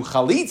have to do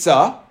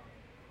Chalitza.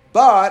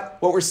 But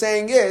what we're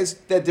saying is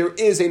that there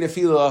is a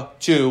nefila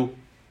to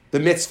the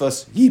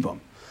mitzvahs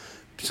yibam.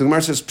 So the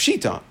Gemara says,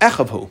 Pshita,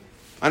 echavhu.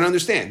 I don't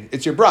understand.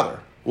 It's your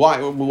brother.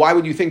 Why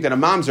would you think that a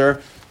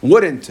mamzer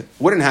wouldn't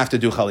have to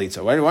do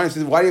chalitza? Why do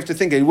you have to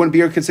think that he wouldn't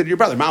be considered your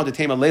brother?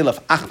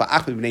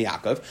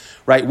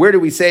 Right? Where do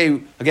we say,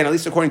 again, at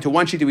least according to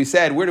one sheet that we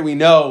said, where do we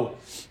know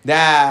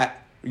that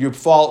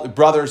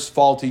brothers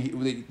fall to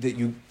that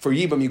you for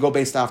Yibam you go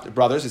based off the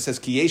brothers? It says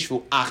ki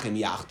yeshvu achim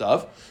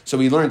yachdav. So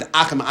we learned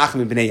achim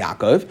b'nei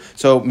Yaakov.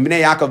 So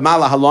b'nei Yaakov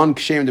mala halon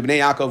kshem. The b'nei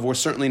Yaakov were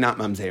certainly not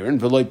mamzerin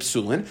v'loy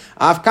psulin.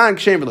 Afkan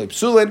kshem v'loy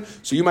psulin.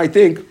 So you might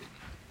think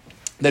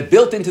that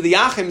built into the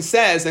achim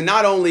says that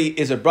not only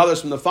is it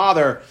brothers from the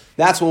father,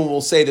 that's when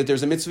we'll say that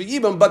there's a mitzvah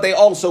Yibam, but they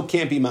also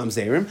can't be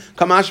mamzerim.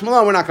 Kamash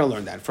malah, we're not going to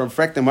learn that from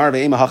frek demar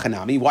ve'ema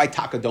hachanami. Why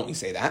taka don't we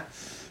say that?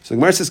 So the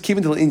Gemara says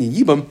kivin til in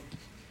Yibam.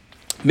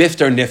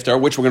 Miftar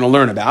niftar, which we're going to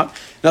learn about.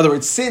 In other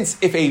words, since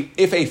if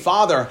a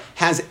father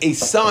has a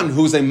son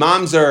who's a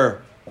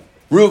mamzer,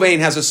 Ruvain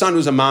has a son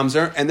who's a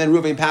mamzer, and then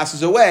Ruvain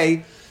passes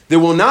away, there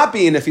will not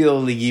be a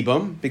nefila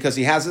yibam because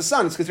he has a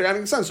son. It's considered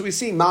having a son. So we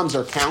see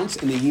mamzer counts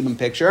in the yibam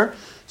picture.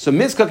 So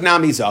mizkuk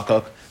nami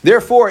zakuk.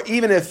 Therefore,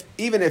 even if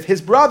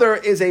his brother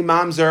is a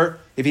mamzer,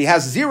 if he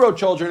has 0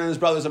 children and his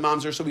brother's a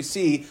mamzer, so we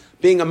see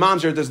being a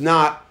mamzer does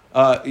not,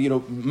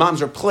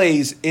 mamzer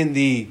plays in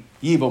the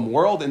Yibam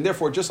world, and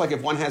therefore, just like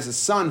if one has a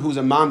son who's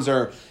a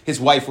mamzer,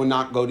 his wife would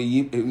not fall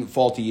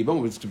to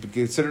Yibam, which would be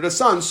considered a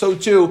son. So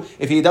too,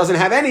 if he doesn't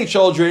have any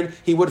children,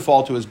 he would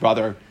fall to his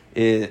brother,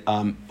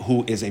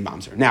 who is a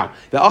mamzer. Now,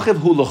 the achiv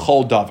hu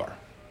l'chol davar.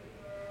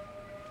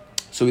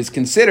 So he's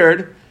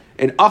considered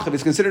an achiv.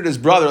 He's considered his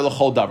brother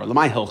l'chol davar.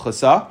 L'may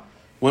hilchasa.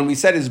 When we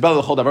said his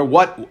brother l'chol davar,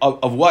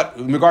 what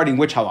regarding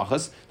which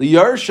halachas? The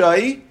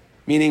yarshai.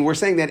 Meaning, we're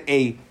saying that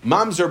a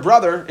mamzer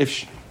brother,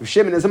 if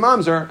Shimon is a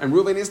mamzer and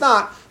Reuven is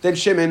not, then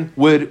Shimon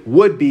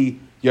would be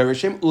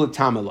Yerushin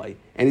ulatamalai,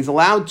 and he's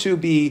allowed to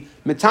be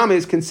metama.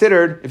 Is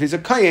considered if he's a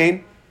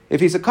kayin.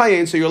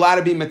 So you're allowed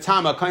to be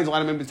metama. Kain's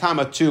allowed to be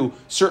metama to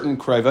certain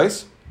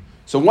krevos.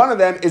 So one of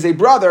them is a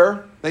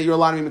brother that you're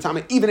allowed to be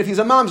metama. Even if he's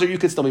a mamzer, you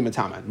could still be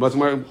metama. The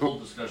whole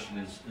discussion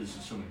is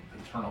assuming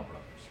paternal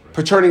brothers. Right?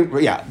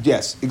 Paternal, yeah,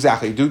 yes,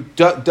 exactly.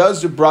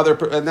 Does the brother,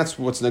 and that's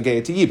what's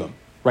negated to Yibam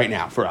right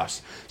now for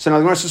us. So now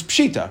the Gemara says,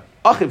 Pshita,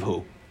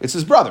 achivhu. It's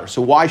his brother.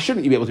 So why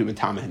shouldn't you be able to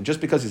metama him? Just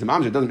because he's a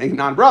mamzer doesn't make him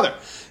non-brother.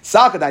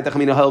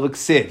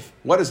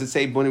 What does it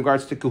say in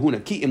regards to kahuna?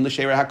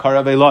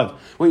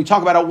 When you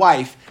talk about a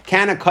wife,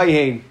 can a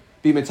kayin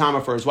be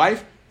metama for his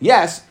wife?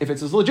 Yes, if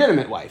it's his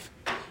legitimate wife.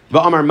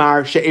 You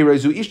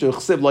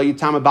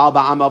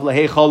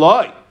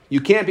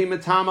can't be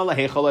metama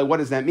lahechaloi. What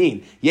does that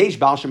mean? Yesh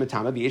bal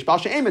shemetama, yesh bal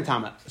she'em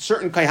metama.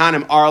 Certain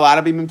kaihanim are allowed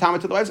to be metama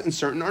to the wives, and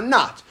certain are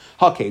not.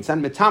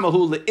 Hakeitzan metama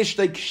hu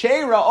leishtei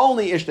kshera,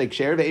 only ishtei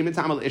kshera, ve'em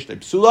metama leishtei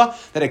psula.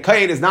 That a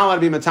kayin is not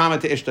allowed to be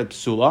metama to ishtei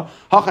psula.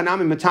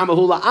 Hachanami metama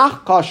hu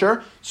la'ach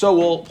kasher. So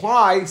we'll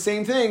apply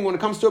same thing when it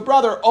comes to a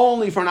brother.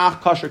 Only for an ach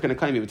kasher can a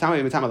kayin be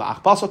metama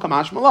la'ach basel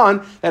kamash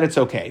malan. That it's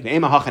okay.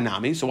 Ve'em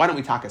hachanami. So why don't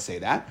we taka say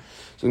that?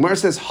 So the Gemara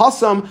says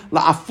hasam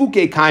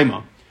la'afuke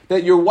kaima.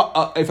 That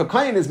if a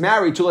kayin is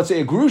married to, let's say,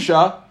 a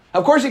grusha,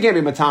 of course he can't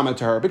be matama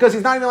to her because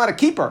he's not even allowed to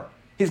keep her.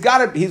 He's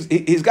got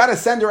to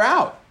send her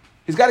out.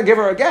 He's got to give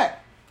her a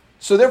get.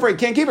 So therefore he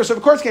can't keep her. So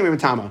of course he can't be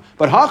matama.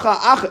 But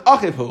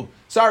achivhu.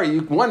 Sorry,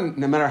 one,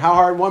 no matter how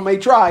hard one may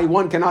try,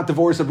 one cannot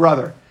divorce a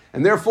brother,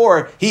 and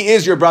therefore he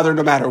is your brother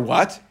no matter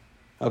what.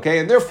 Okay,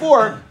 and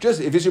therefore,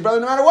 just if he's your brother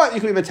no matter what, you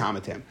can be matama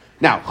to him.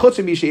 Now, we're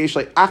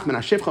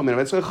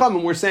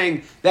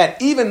saying that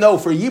even though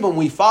for Yibam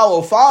we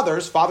follow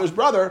father's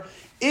brother.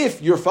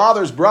 If your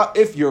brother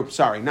from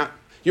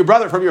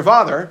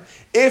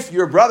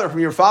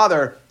your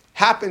father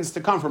happens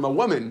to come from a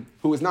woman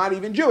who is not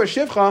even Jewish,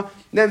 shivcha,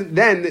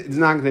 then it's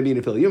not going to be an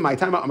affiliate.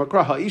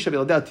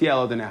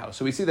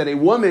 So we see that a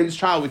woman's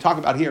child, we talk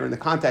about here in the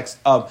context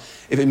of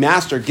if a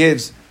master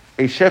gives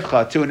a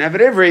shevcha to an Eved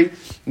Ivri,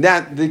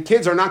 that the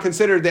kids are not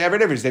considered the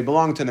Eved Ivris. They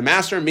belong to the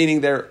master,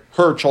 meaning they're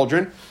her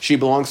children. She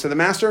belongs to the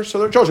master, so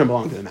their children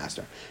belong to the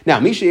master. Now,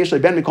 Misha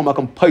Yeshle Ben Mikol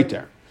Makam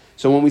Poiter.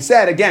 So when we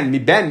said, again, Mi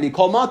Ben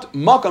Mikol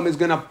Makam is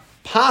going to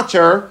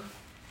pater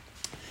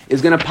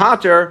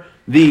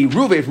the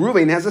Reuven. If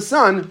Reuven has a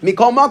son,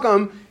 Mikol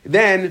Makam,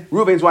 then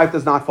Reuven's wife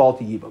does not fall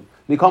to Yibam.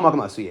 Mikol Makam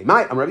Asuyeh.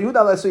 I'm Rabbi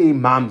Yehuda Asuyeh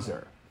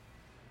Mamzer.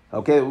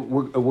 Okay,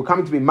 we're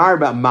coming to be married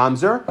about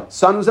mamzer.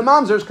 Son who's a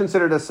mamzer is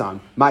considered a son.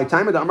 My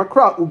time of the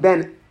Amakra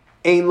uben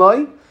ein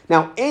loy.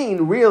 Now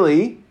ein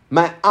really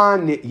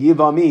ma'an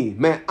yivami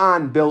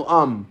ma'an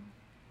bil'am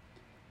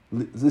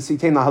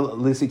lisitein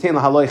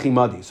lahaloy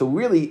chimadi. So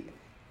really,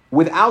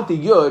 without the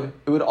yud,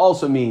 it would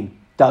also mean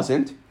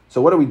doesn't.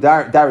 So what do we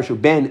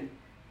darishu ben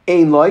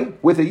ein loy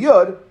with a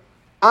yud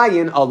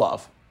ayin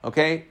alav.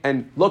 Okay,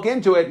 and look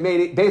into it,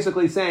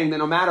 basically saying that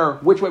no matter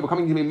which way we're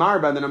coming to be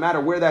married, that no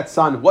matter where that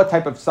son, what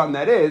type of son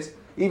that is,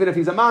 even if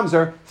he's a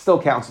mamzer, still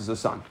counts as a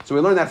son. So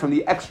we learn that from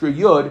the extra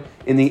yud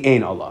in the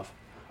ein alav.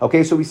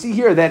 Okay, so we see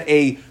here that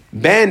a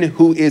ben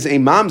who is a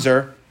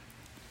mamzer,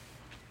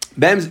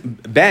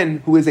 ben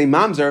who is a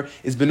mamzer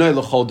is benoy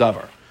l'chol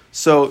davar.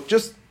 So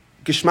just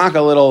gishmak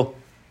a little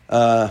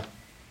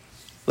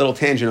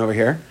tangent over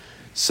here.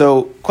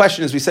 So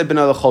question is, we said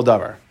benoy l'chol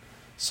davar.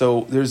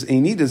 So there's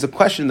a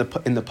question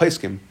in the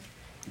Paiskim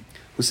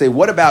who say,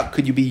 what about,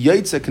 could you be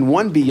Yaitza, can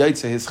one be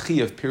Yaitza his Chi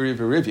of Piri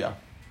V'Rivya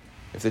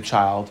if the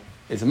child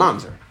is a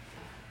Mamzer?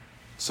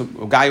 So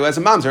a guy who has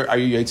a Mamzer, are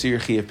you Yaitza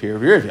your Chi of Piri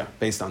V'Rivya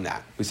based on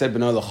that? We said,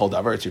 B'no l'chol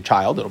davar, it's your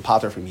child, it'll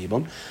pater from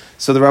Yibam.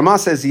 So the Ramah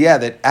says, yeah,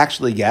 that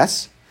actually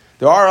yes.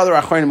 There are other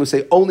Achronim who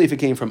say only if it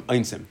came from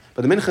Einsim.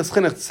 But the Minchas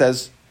Chinuch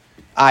says,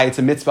 it's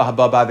a mitzvah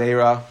haba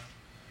b'aveira,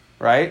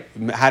 right?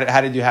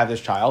 How did you have this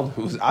child?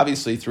 It was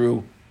obviously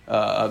through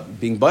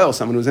being boiled,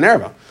 someone who's an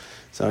erva.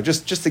 So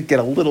just to get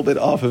a little bit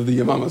off of the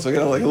yamama, so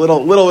get like a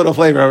little bit of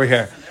flavor over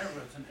here.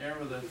 It's an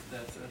erva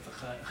that's a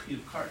chi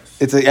of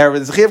kares. It's an erva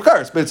that's a chi of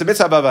kares, but it's a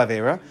mitzvah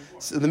b'avera.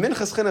 So the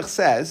Minchas Chinuch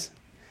says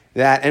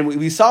that, and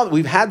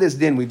we've had this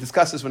din, we've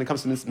discussed this when it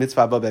comes to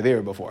mitzvah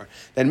b'avera before,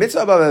 that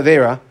mitzvah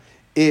b'avera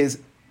is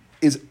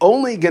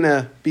only going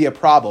to be a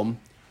problem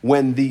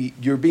when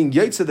you're being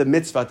yotze the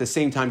mitzvah at the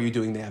same time you're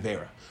doing the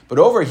avera. But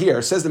over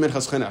here, says the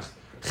Minchas Chinuch,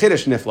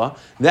 Chiddush Nifla,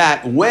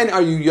 that when are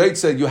you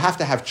yotze, you have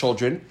to have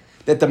children,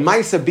 that the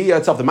Maisa Bia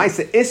itself, the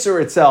Maisa Isser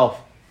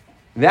itself,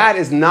 that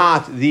is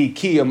not the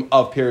kiyum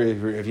of Piri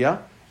V'Rivya.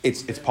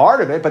 It's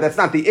part of it, but that's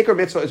not the Iker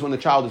mitzvah is when the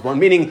child is born,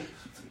 meaning...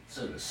 It's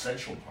an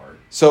essential part.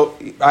 So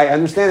I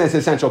understand that's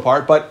an essential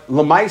part, but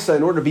Lamaisa,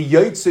 in order to be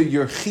yotze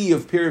your chi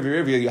of Piri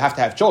V'Rivya, you have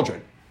to have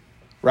children.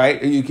 Right?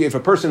 If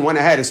a person went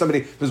ahead, if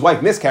his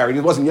wife miscarried,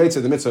 it wasn't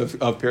yotze the mitzvah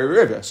of Piri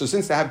V'Rivya. So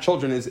since to have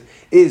children is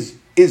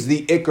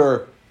the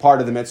Iker part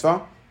of the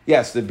mitzvah,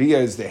 yes, the bia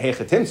is the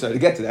hechatimsa to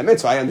get to that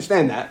mitzvah. I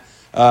understand that,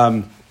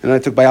 and I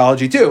took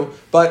biology too.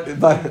 But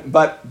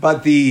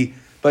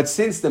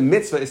since the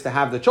mitzvah is to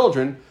have the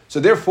children,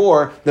 so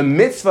therefore the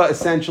mitzvah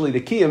essentially,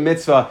 the kiyum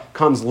mitzvah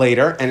comes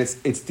later, and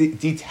it's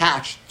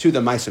detached to the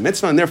ma'aseh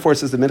mitzvah, and therefore it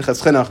says the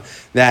Minchas Chinuch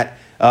that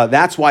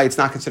that's why it's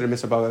not considered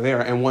mitzvah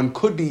b'avera, and one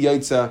could be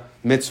yaitza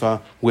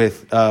mitzvah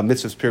with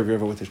mitzvah's pir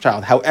v'riva with his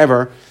child.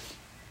 However,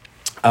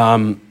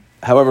 Rabbi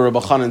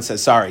Chanan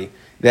says sorry.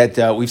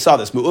 That we saw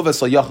this,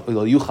 Mu'uvas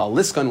lo yuchal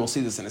liskan, we'll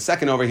see this in a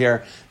second over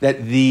here,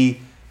 that the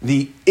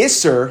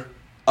Isser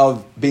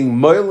of being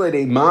moiled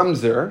a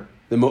mamzer,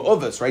 the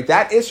Mu'uvas, right,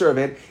 that Isser of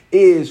it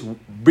is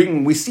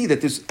we see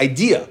that this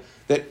idea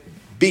that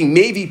being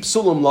maybe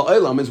psulam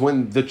la'olam is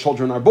when the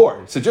children are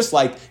born. So just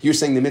like you're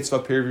saying the mitzvah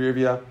pir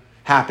v'rivya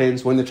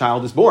happens when the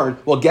child is born,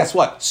 well, guess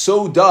what?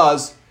 So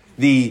does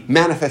the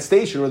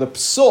manifestation or the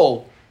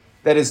psul.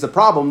 That is the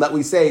problem that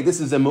we say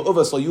this is a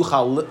mu'uvas lo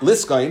yuchal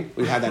liskain.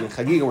 We had that in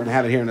Chagiga. We're going to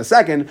have it here in a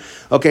second.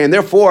 Okay, and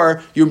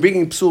therefore you're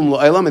bringing psum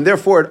lo'elam, and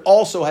therefore it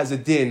also has a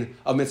din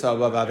of mitzvah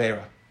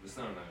b'avera. It's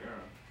not an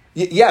avera.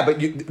 Yeah,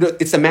 but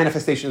it's a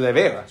manifestation of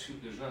the avera.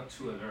 There's not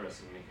two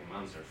averas in making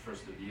mamzer.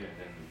 First the bia and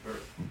then the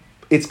birth.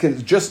 It's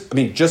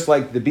just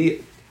like the bia,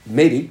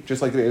 maybe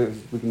just like the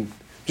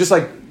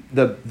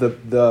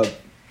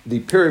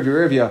piri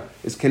v'rivya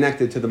is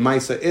connected to the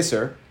maisa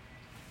iser.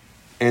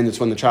 And it's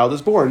when the child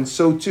is born,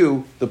 so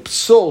too, the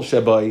psul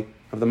shebai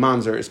of the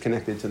mamzer is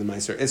connected to the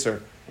meiser isser,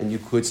 and you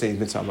could say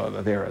mitzvah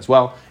avera as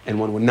well, and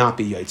one would not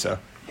be yaitza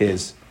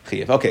his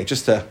chiyuv. Okay,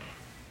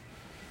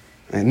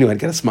 I knew I'd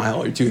get a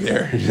smile or two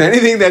there.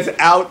 Anything that's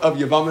out of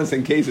yavamas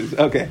and cases.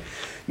 Okay,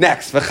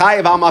 next,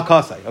 v'chayiv al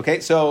makasai.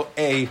 Okay, so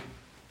a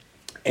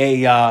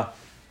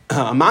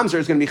mamzer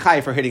is going to be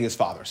chayiv for hitting his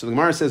father. So the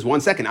Gemara says,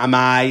 1 second,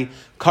 amai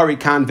kari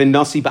kan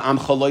v'nasi ba'am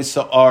chaloi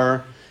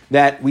sa'ar.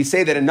 That we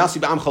say that a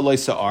nasi ba'am chaloi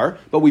sa'ar,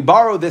 but we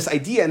borrow this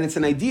idea, and it's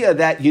an idea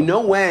that you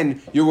know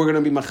when you were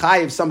going to be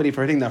machayiv somebody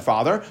for hitting their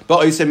father. But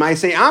oisei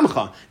ma'asei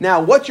amcha.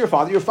 Now, what's your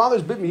father? Your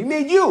father's he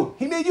made you.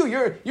 He made you.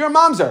 You're a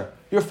mamzer.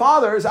 Your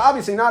father is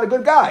obviously not a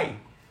good guy.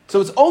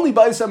 So it's only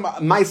ba'isei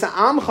ma'asei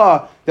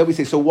amcha that we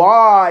say. So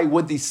why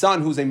would the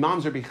son who's a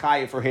mamzer be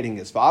chayiv for hitting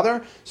his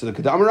father? So the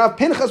Kedam Rav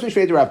Pinchas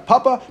Mishvei Rav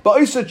Papa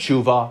ba'isei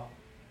tshuva.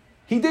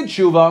 he did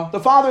tshuva, the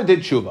father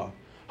did tshuva.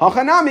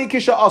 Hachanami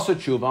kisha asa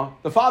tshuva,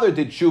 the father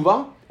did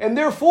tshuva, and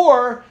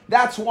therefore,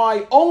 that's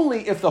why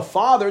only if the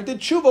father did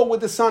tshuva would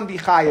the son be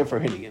chayav for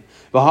hitting him.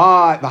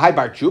 V'hai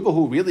bar tshuva,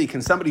 who really,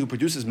 can somebody who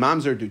produces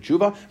mamzer do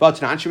tshuva?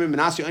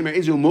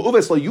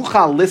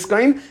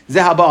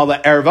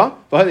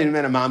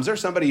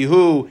 Somebody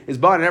who is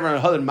born and never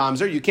had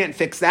mamzer, you can't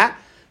fix that.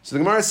 So the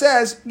Gemara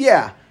says,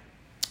 yeah,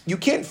 you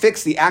can't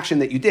fix the action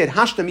that you did,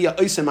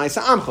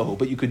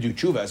 but you could do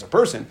tshuva as a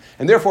person.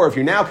 And therefore, if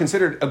you're now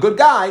considered a good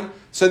guy,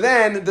 so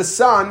then the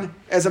son,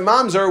 as a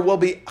mamzer, will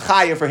be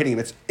chayav for hitting him.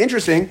 It's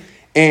interesting,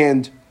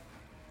 and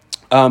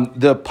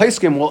the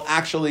Paiskim will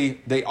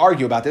actually, they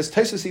argue about this.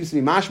 Tosfos seems to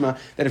be mashma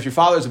that if your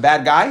father is a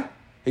bad guy,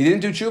 he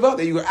didn't do tshuva,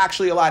 that you are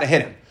actually allowed to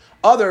hit him.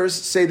 Others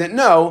say that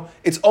no,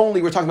 it's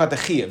only, we're talking about the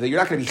chiyuv, that you're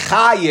not going to be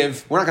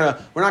chayiv, you're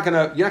not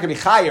going to be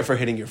chayiv for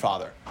hitting your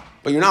father.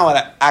 But you're not allowed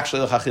to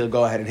actually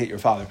go ahead and hit your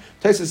father.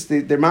 Tosfos,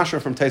 they're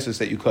mashra from Tosfos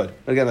that you could.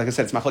 But again, like I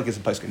said, it's machlokes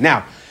and poskim.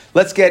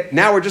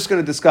 Now we're just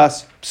going to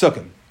discuss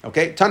psukim.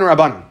 Okay? Tanu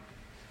Rabbanan.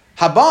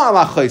 Haba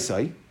ala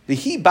choisai,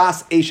 v'hi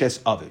bas eshes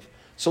aviv.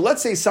 So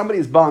let's say somebody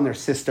is ba on their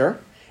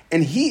sister,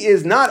 and he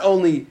is not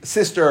only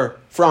sister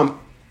he's not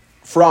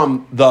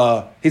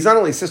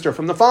only a sister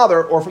from the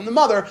father or from the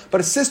mother, but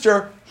a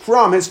sister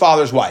from his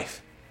father's wife.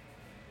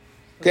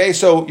 Okay,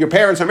 so your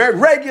parents are married,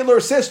 regular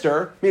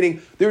sister,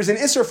 meaning there's an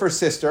isser for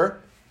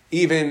sister,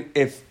 even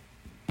if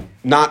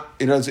not,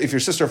 if your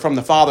sister from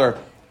the father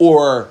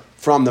or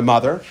from the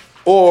mother,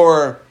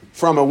 or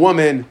from a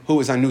woman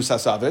who is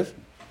anusas aviv,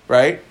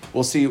 right?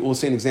 We'll see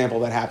an example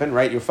that happened,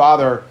 right? Your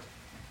father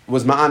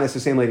was ma'anis, the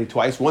same lady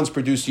twice, once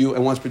produced you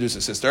and once produced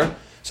a sister.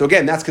 So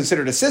again, that's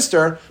considered a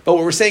sister, but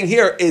what we're saying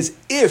here is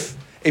if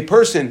a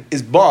person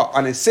is ba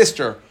on a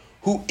sister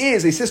who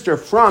is a sister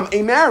from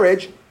a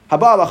marriage, you're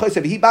going to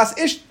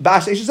chayiv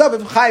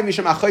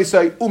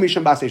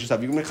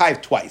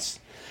twice.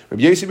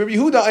 You're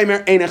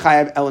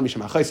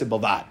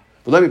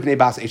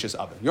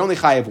only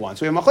chayiv once.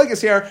 So we have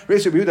machlokes here, Rabbi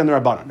Yehuda and the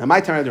Rabbanan. Now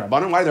my turn to the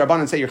Rabbanan. Why do the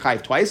Rabbanan say you're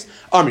chayiv twice?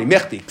 Amri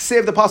mechti.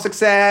 Ksiv, the pasuk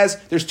says,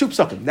 there's two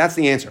psukim. That's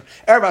the answer.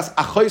 Erbas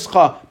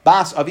achoischa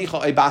bas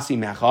avicha basi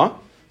mecha.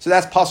 So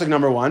that's pasuk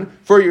number one.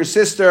 For your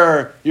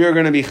sister, you're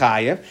going to be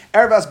chayiv.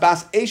 Erbas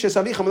bas eshes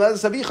avicha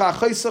meladas avicha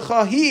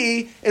achoischa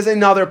he is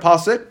another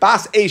pasuk.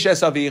 Bas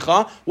eshes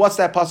avicha. What's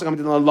that pasuk? I'm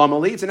doing the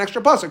lamali. It's an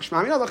extra pasuk.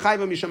 Shmami no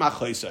chayiv misham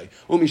achoisai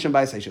umisham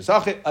bas eshes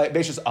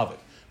aviv.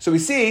 So we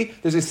see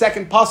there's a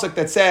second pasuk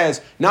that says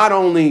not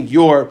only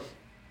your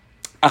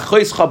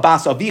achoischa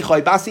bas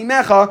avicha basi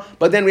mecha,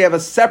 but then we have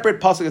a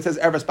separate pasuk that says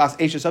erbas bas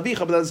eshes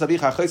avicha meladas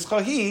avicha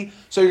achoischa he.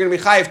 So you're going to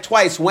be chayiv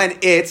twice when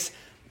it's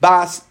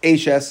bas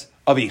eshes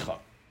avicha.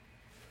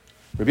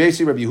 Rabbi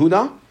Yossi, Rabbi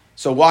Yehuda.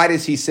 So why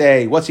does he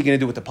say, what's he going to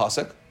do with the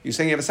pasuk? You're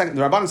saying you have a second,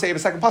 the Rabbanan say you have a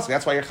second pasuk.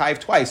 That's why you're chayiv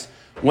twice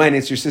when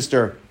it's your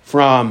sister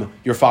from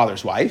your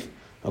father's wife.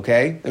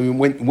 Okay? I mean,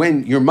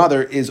 when your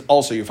mother is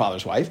also your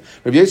father's wife.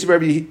 Rabbi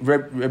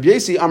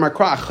Yossi, Amar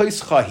Kra,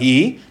 Achoischa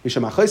hi,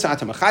 Misham Achoischa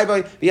atam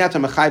achayvai,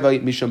 v'yatam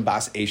achayvai, Misham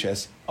bas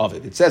eshes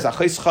aviv. It says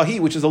Achoischa hi,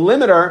 which is a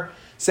limiter,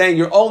 saying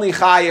you're only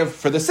chayiv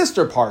for the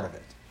sister part of it.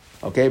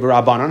 Okay,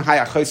 Rabbanan, hi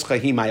achoischa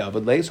hi my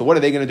avidle. So what are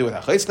they going to do with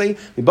achoischa?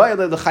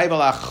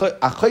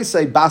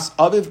 Achoischa bas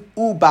aviv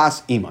u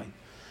bas imay.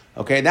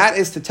 Okay, that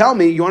is to tell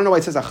me, you want to know why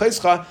it says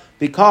achoischa?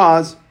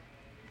 Because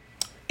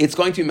it's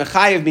going to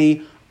mechayev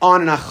me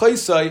on an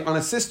achoischa, on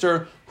a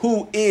sister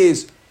who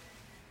is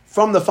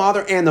from the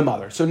father and the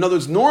mother. So in other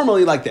words,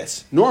 normally like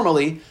this.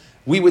 Normally,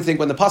 we would think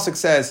when the pasuk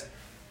says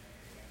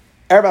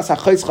erbas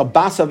achoischa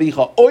bas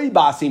avicha oy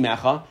bas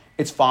imecha,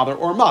 it's father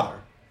or mother.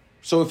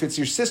 So if it's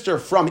your sister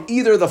from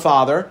either the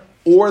father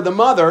or the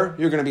mother,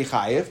 you're going to be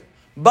chayiv.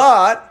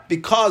 But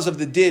because of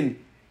the din,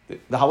 the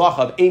halacha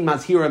of ein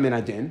mazhira min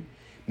adin,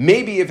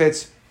 maybe if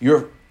it's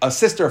a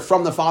sister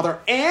from the father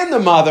and the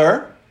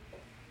mother,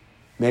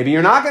 maybe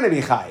you're not going to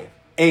be chayiv.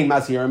 Ein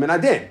mazhira min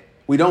adin.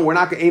 We're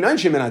not ein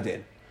anshim min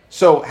adin.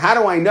 So how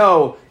do I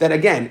know that,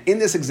 again, in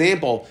this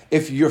example,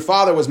 if your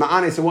father was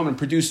ma'anes, a woman,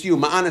 produced you,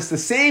 ma'anes the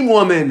same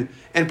woman,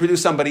 and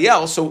produced somebody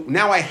else, so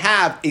now I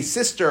have a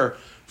sister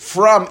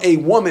from a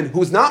woman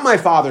who's not my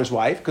father's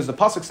wife, because the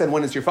pasuk said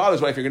when it's your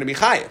father's wife, you're going to be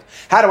chayiv.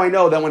 How do I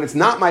know that when it's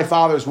not my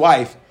father's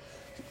wife,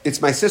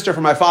 it's my sister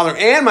from my father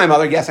and my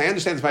mother? Yes, I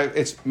understand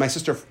it's my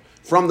sister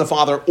from the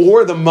father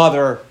or the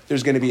mother,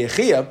 there's going to be a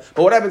chiyuv.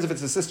 But what happens if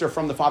it's a sister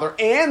from the father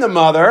and the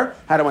mother?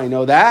 How do I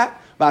know that?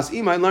 Bas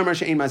imay lermer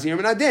she'ein mazhir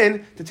min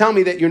adin, to tell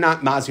me that you're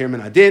not mazhir min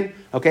adin,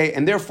 okay,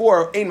 and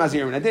therefore ein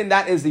mazhir min adin.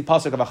 That is the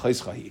pasuk of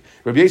achoischa hi.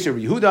 Rabbi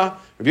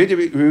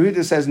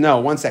Yehuda says no.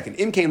 1 second.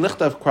 Im kein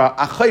lichtav kra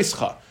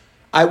achoischa.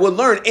 I would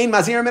learn ein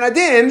mazhir min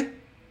adin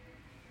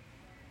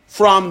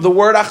from the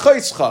word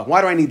achoischa. Why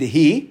do I need the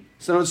he?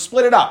 So let's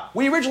split it up.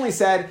 We originally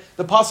said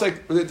the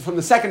pasuk from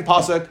the second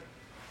pasuk.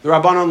 The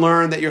Rabbanon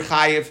learned that you're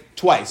chayiv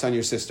twice on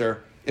your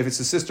sister if it's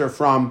a sister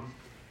from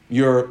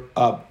your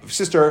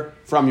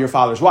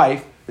father's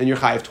wife. Then you're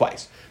chayiv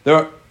twice.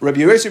 The Rabbi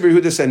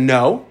Yehuda said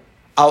no.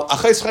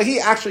 Achoischa hi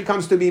actually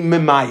comes to be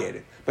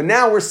memayed. But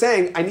now we're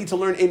saying I need to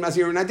learn Ein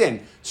Mazir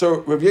Adin. So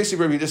Rav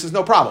Yossi, this is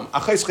no problem.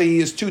 Achaischa he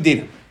is 2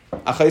 dinim.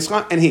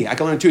 Achaischa and he. I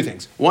can learn 2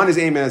 things. One is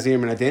Ein Mazir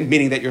Adin,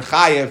 meaning that you're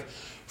chayev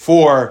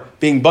for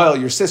being Baal,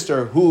 your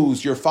sister,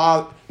 who's your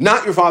father,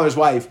 not your father's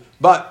wife,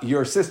 but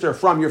your sister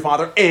from your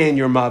father and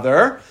your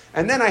mother.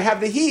 And then I have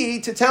the he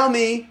to tell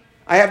me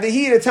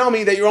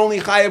that you're only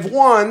chayev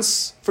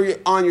once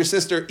on your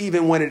sister,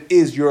 even when it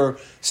is your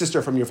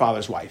sister from your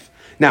father's wife.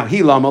 Now,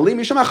 he lamali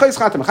misham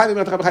achaischatem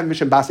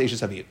misham bas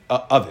eishes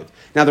aviv.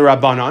 Now the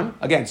Rabbanon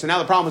again. So now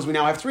the problem is we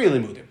now have 3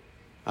 limudim.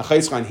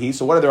 Achaischa and he.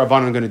 So what are the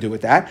Rabbanon going to do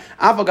with that?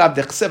 Avagav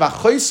dechsev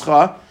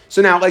achaischa.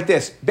 So now, like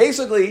this,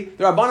 basically,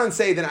 the Rabbanan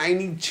say that I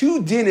need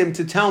 2 dinim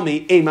to tell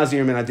me Ein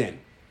Mazir Min Adin.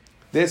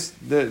 This,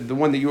 the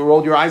one that you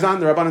rolled your eyes on,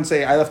 the Rabbanan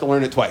say I have to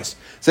learn it twice.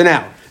 So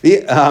now,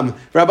 the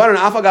Rabbanan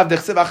Afagav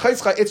Dechsev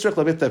Achaischa Itzrich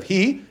Levitav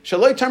He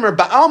Shaloi Tamer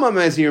Ba'alma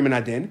Mazir Min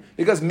Adin,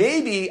 because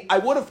maybe I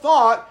would have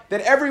thought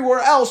that everywhere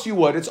else you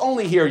would. It's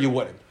only here you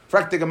wouldn't.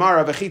 Frak de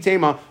Gemara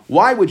V'chitema.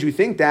 Why would you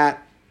think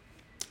that?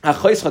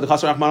 Achaischa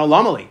Dechasar Achmano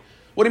Lamali.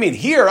 What do you mean?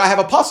 Here I have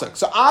a pasuk.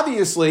 So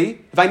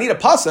obviously, if I need a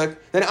pasuk,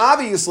 then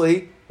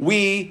obviously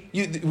we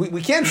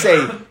can't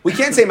say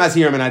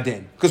Mazir Min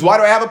Adin, because why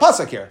do I have a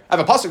pasuk here? I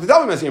have a pasuk to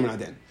tell me Mazir Min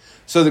Adin.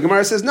 So the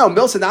Gemara says no.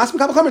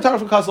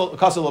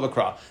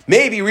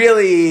 Maybe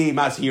really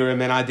Mazir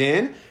Min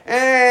Adin,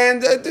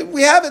 and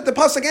we have it. The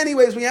pasuk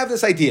anyways. We have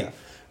this idea.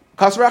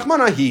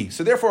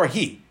 So therefore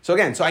he. So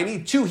again, so I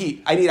need 2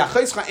 he. I need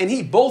Achaischa and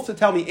he both to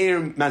tell me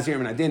Ein Mazir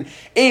Min Adin,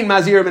 Ein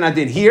Mazir Min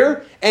Adin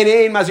here, and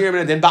Ein Mazir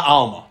Min Adin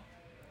Ba'alma.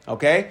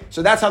 Okay,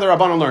 so that's how the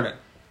Rabbanon learn it.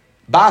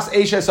 Bas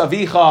Eishes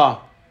Avicha.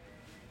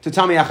 To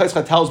tell me,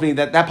 Achaischa tells me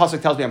that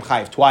pasuk tells me I'm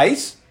chayiv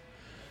twice.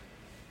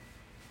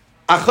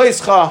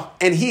 Achaischa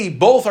and he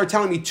both are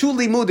telling me 2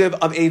 limudiv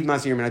of Ein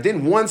Mazir Min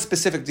Adin, one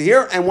specific to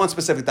here and one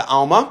specific to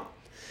Alma.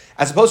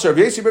 As opposed to Rav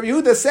Yossi Bar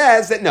Yehuda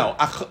says that no,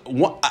 I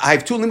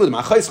have 2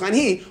 limudim, Achaischa and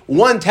he.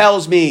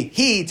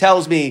 He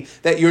tells me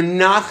that you're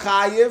not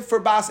chayiv for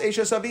Bas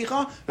Eishes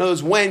Avicha. In other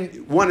words, when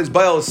one is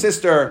Baal's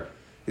sister,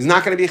 is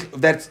not going to be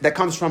that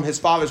comes from his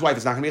father's wife.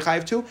 Is not going to be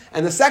chayiv too.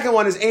 And the second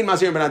one is Ein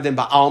Mazir Min Adin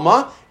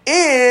Ba'alma.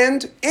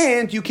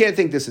 And you can't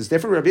think this is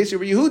different. Rabbi Yossi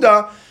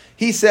Yehuda,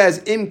 he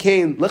says, Im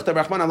kain lichta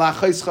rachman ala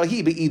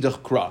chaischahi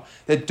be'idach kra.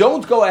 That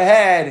don't go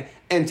ahead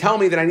and tell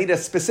me that I need a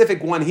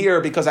specific one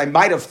here because I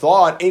might have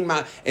thought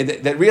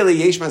that really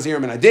yesh mazir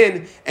min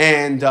adin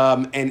and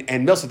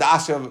milsa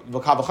da'asya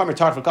v'kavachamer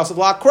tar v'kasav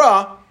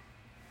la'kra.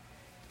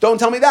 Don't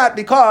tell me that,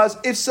 because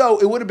if so,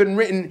 it would have been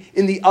written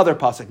in the other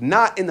pasuk,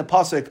 not in the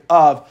pasuk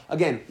of,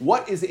 again,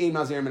 what is the Ein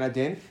Mazir Min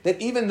Adin?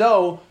 That even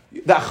though,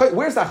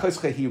 where's the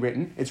Achaischa he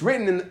written? It's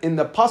written in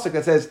the pasuk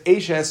that says,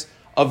 Eishes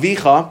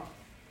Avicha,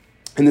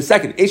 in the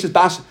second, Eishes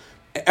Bas,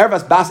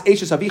 Ervas Bas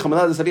Eishes Avicha,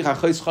 Meladas Avicha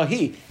Achaischa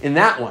he, in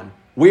that one,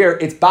 where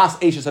it's Bas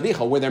Eishes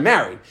Avicha, where they're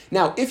married.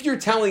 Now, if you're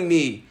telling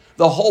me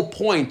the whole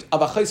point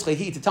of Achaischa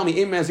he to tell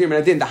me Ein Mazir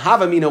Min Adin, the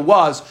Havamina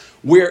was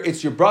where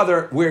it's your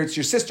brother, where it's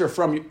your sister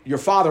from your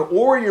father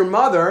or your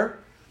mother,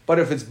 but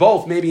if it's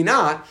both, maybe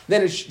not,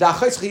 then the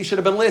Achaischa he should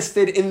have been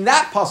listed in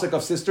that pasuk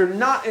of sister,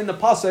 not in the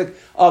pasuk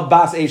of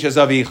Bas Eishes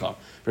Avicha.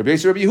 Rabbi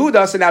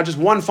Yehuda, so now just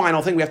one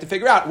final thing we have to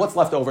figure out, what's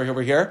left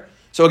over here.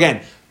 So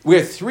again, we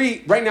have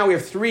 3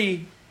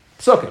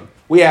 psukim.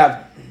 We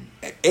have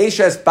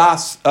Eishes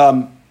Bas,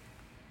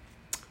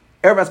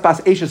 Ervas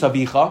Bas Eishes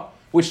Avicha,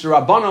 which the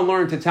Rabbanan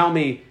learned to tell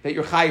me that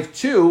you're chayiv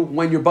too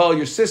when you're Baal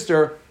your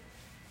sister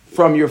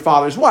from your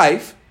father's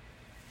wife.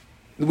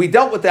 We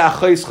dealt with the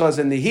achaischas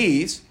and the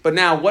he's, but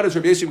now what is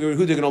Rabbi Yossi Bar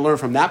Yehuda going to learn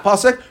from that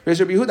pasuk?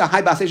 Rabbi Yehuda,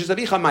 Hai Bas Eishes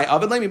Avicha, my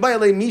Avad Leimi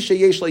Bayalei Misha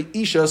Yesh Le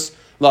Ishas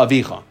La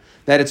Avicha.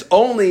 That you're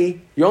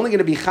only going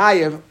to be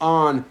chayiv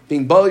on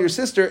being Baal your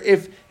sister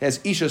if it has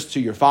ishas to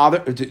your father,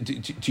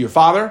 to your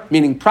father,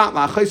 meaning prat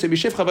la achayse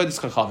b'shivcha v'edis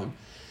chachavim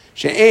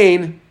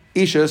she'ein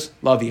ishas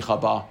la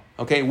avicha ba.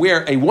 Okay,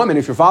 where a woman,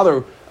 if your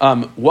father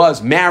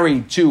was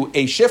married to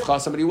a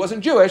shivcha, somebody who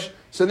wasn't Jewish,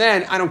 so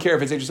then I don't care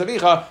if it's Eishes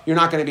Avicha, you're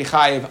not going to be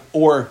chayiv,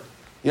 or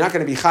you're not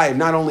going to be chayiv.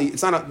 Not only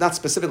it's not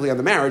specifically on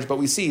the marriage, but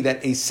we see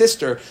that a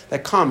sister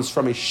that comes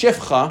from a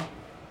shivcha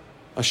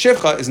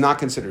is not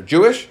considered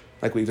Jewish,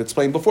 like we've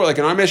explained before, like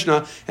in our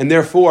Mishnah, and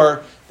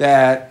therefore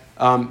that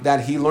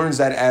he learns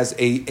that as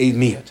a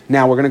miyat.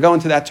 Now we're going to go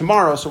into that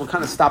tomorrow, so we're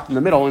kind of stopped in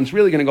the middle, and it's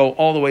really going to go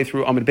all the way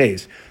through Amud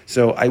Beis.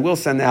 So I will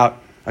send out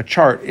a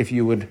chart if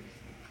you would.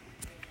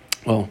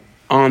 Well,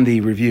 on the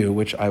review,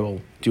 which I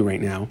will do right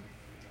now,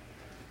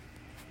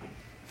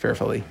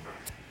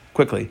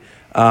 quickly,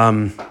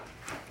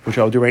 which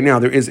I'll do right now,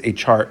 there is a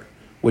chart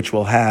which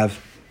will have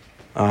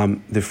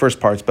the first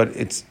parts, but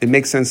it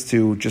makes sense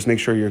to just make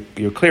sure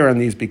you're clear on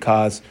these,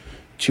 because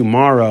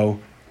tomorrow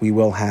we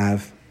will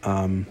have,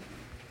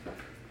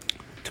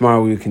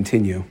 tomorrow we will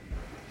continue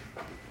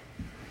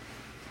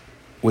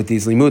with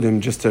these limudim,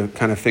 just to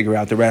kind of figure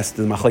out the rest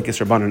of the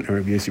Machlekes Rabbanan and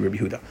Rabbi Yossi Rabbi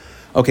Yehuda.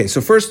 Okay,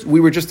 so first we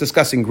were just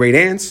discussing great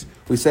aunts.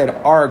 We said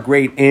our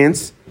great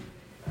aunts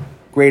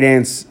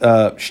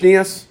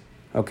Shnias,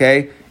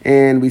 okay,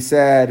 and we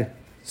said,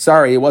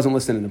 sorry, it wasn't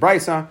listed in the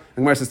Brisa. And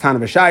Gemara says Tana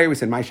B'Shire, we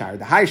said my Shire,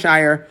 the high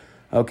Shire.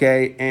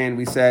 Okay, and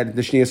we said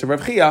the Shnias of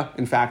Rav Chia,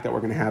 in fact, that we're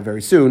going to have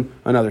very soon,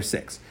 another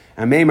 6.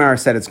 And Meimar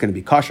said it's going to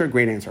be kosher.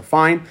 Great answer,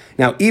 fine.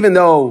 Now, even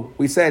though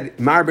we said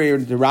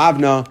Marber de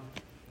Ravna,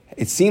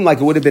 it seemed like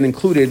it would have been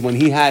included when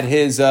he had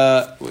his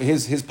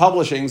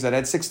publishings that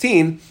had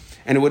 16,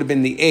 and it would have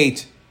been the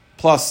 8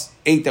 plus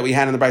 8 that we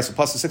had in the Brisa,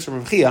 plus the 6 from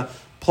Rav Chia,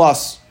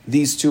 plus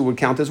these 2 would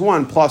count as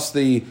 1, plus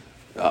the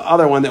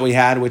other one that we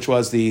had, which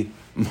was the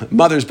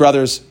mother's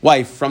brother's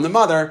wife from the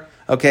mother.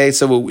 Okay,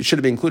 so it should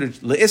have been included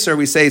le'isser.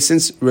 We say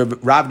since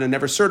Ravna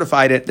never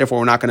certified it, therefore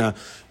we're not going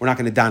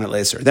to don it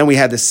le'isser. Then we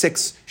had the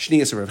 6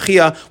 shnias of Rav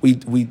Chia.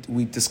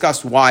 We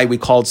discussed why we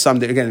called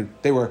some. Again,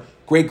 they were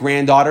great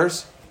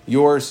granddaughters,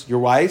 yours, your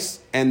wife's,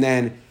 and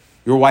then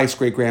your wife's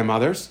great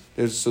grandmothers.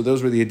 So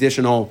those were the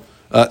additional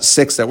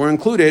 6 that were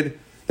included.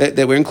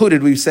 That were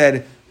included. We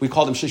said we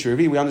called them shlishi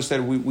revi. We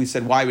understood. We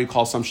said why we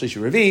call some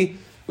shlishi revi.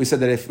 We said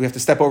that if we have to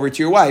step over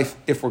to your wife,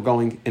 if we're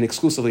going in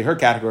exclusively her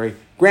category,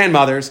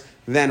 grandmothers,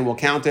 then we'll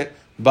count it.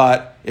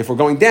 But if we're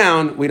going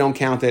down, we don't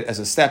count it as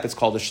a step. It's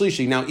called a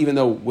shlishi. Now, even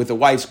though with the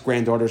wife's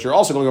granddaughters, you're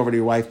also going over to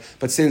your wife,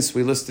 but since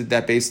we listed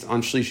that based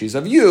on shlishis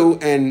of you,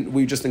 and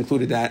we just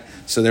included that,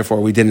 so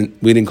therefore we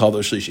didn't call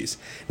those shlishis.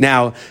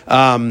 Now,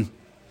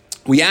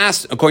 we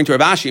asked, according to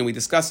Rav Ashi, and we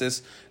discussed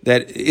this,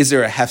 that is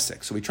there a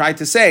hefsek? So we tried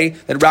to say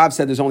that Rav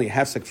said there's only a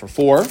hefsek for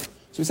 4.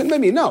 So we said,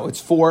 maybe no, it's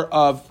 4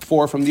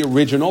 from the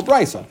original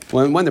Brisa.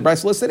 When the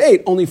Brisa listed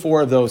 8, only 4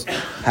 of those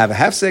have a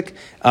hefsek.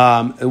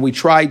 And we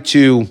tried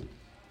to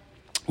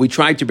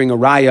bring a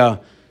raya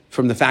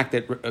from the fact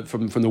that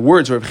from the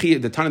words of Rav Chia,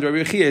 the Tanakh of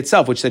Rav Chia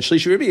itself, which said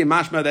Shlishi Revi, and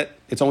mashma that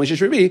it's only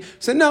Shlishi Revi,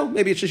 said no,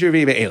 maybe it's Shlishi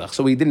Revi ve'elach.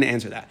 So we didn't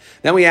answer that.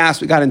 Then we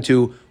got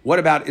into what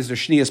about is there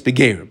Shnias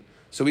Begerim?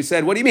 So we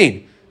said, what do you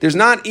mean? There's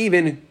not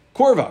even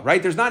Korva,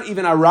 right? There's not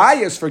even a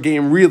rayas for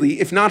game, really,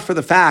 if not for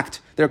the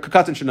fact, they're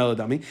kakatan shenela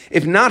dummy,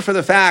 if not for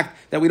the fact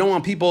that we don't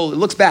want people, it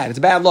looks bad, it's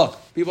a bad look.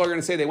 People are going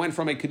to say they went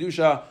from a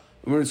Kedusha,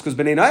 it's because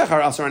B'nai Noach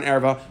are also on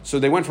Erva, so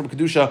they went from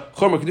Kedusha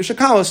Chorma, Kedusha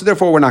Kala, so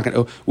therefore we're not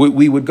going to,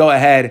 we would go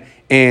ahead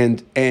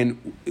and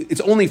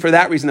it's only for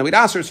that reason that we'd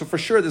ask her, so for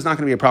sure there's not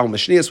going to be a problem with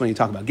Shnias when you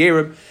talk about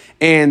Gerib.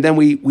 And then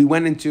we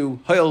went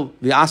into Hayil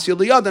V'Asiyah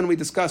Liyad, and we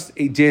discussed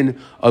a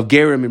din of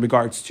Gerim in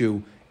regards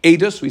to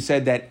Eidos. We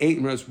said that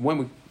when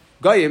we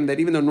Goyim, that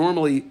even though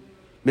normally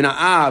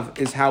Mina'av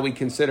is how we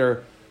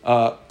consider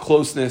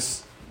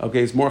closeness,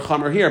 okay, it's more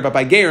chamer here, but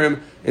by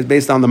Gerim is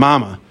based on the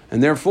mama.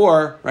 And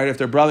therefore, right, if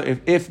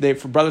they're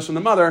for brothers from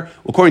the mother,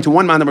 according to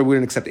one mandamar, we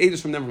wouldn't accept Eidos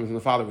from them, from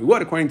the father we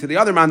would. According to the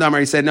other mandamar,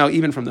 he said, no,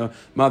 even from the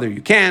mother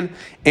you can.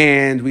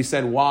 And we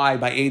said, why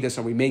by Eidos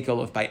are we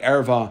makel if by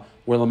Erva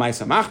we're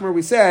Lamaisa Machmer?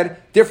 We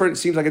said,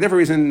 seems like a different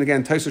reason. And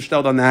again, Taisur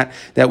stelled on that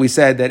we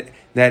said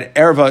that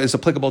Erva is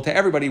applicable to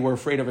everybody. We're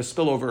afraid of a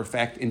spillover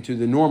effect into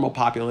the normal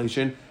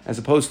population, as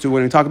opposed to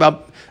when we talk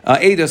about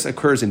Eidos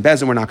occurs in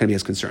Bezin, we're not going to be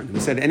as concerned. We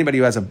said anybody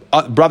who has a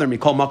brother,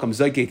 Mikol Makam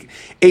Zoykik,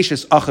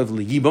 Eishes Achav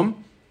Liyibum,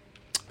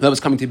 that was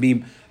coming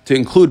to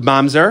include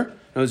Mamzer.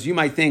 As you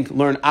might think,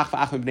 learn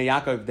Achva Achva B'nei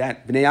Yaakov,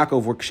 that B'nei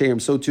Yaakov were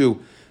Ksherim, so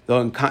too the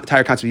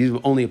entire concept of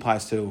Yibum only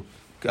applies to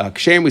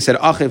Ksherim. We said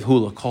Achiv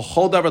Hula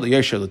Kol Davar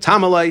L'Yesher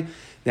L'Tamalei,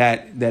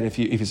 that if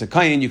it's a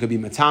Kayin, you could be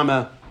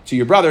Matama to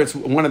your brother. It's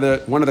one of the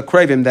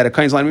Krevim that a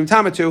Kain's line to be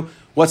Matama to.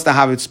 What's the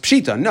Havitz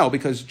Pshita? No,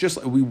 because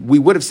just we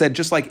would have said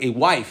just like a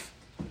wife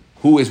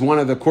who is one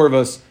of the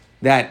Korvas,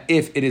 that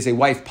if it is a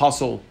wife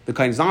puzzle, the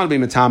Kain is not going to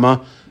be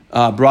Matama.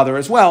 Brother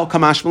as well,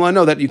 Kamash Mala,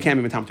 know that you can't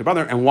be Matam to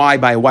brother. And why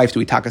by a wife do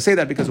we taka say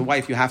that? Because a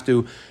wife you have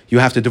to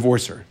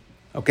divorce her.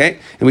 Okay?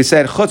 And we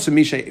said Chutz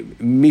Misha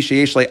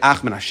Yeshle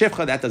Achman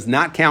Ashifcha, that does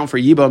not count for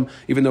Yibam,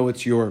 even though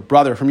it's your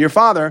brother from your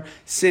father,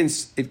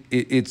 since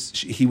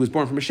he was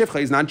born from a Shifcha,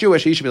 he's not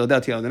Jewish, he should be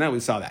Ladel. We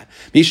saw that.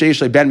 Misha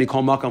Yeshle Ben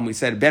Mikol Makam, we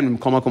said Ben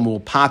Mikol Makam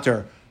will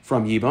pater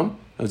from Yibam.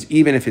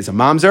 Even if it's a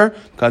mamzer,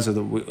 because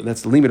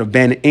that's the limit of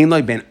ben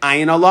einloi, ben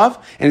ayin alav,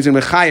 and he's going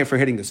to be chayav for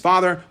hitting his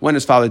father when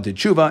his father did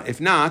tshuva. If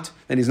not,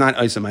 then he's not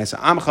oisa ma'isa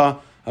amcha.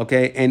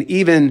 Okay, and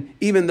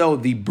even though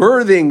the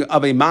birthing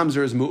of a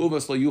mamzer is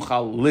mu'uvas lo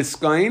yuchal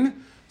liskain,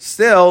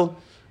 still,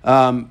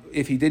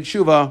 if he did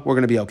tshuva, we're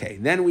going to be okay.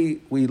 Then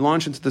we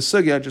launch into the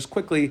sugya just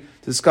quickly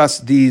to discuss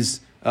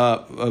these.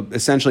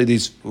 Essentially,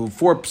 these 4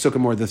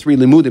 psukim, or the 3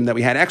 limudim that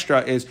we had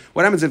extra, is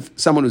what happens if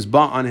someone who's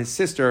bought on his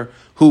sister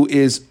who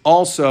is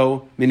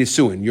also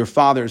minisuin, your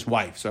father's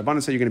wife. So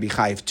Rabbanan said you're going to be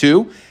chayiv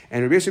 2,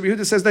 and Rabbi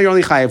Yehuda says no, you're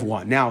only chayiv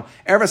 1. Now,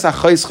 Eres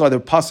HaChayscha,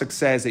 the pasuk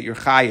says that you're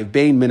chayiv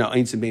bein mina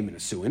eins and bein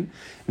minisuin.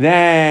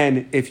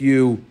 Then,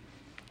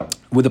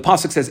 with the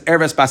pasuk says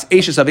Eres bas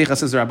eishes avicha,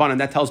 says the Rabbanan,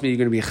 that tells me you're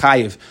going to be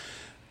chayiv.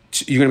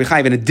 You're going to be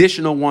chayiv an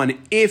additional 1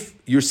 if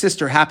your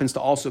sister happens to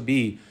also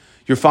be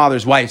your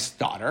father's wife's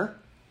daughter.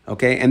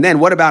 Okay, and then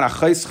what about a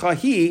chayscha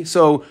he?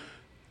 So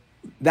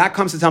that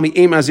comes to tell me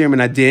Eim Azir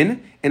Min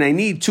Adin, and I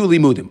need 2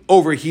 limudim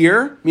over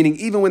here, meaning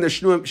even when there's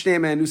Shnei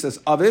Manusas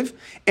Aviv,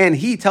 and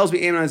he tells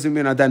me Eim Azir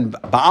Min Adin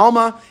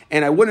Ba'alma,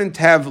 and I wouldn't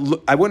have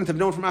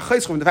known from a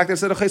chayscha, from the fact that I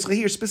said a chayscha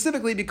here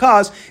specifically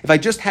because if I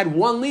just had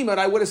 1 limud,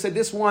 I would have said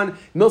this one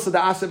Milsa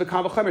Da'asav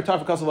V'Kavachamer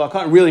Tarfa Kasav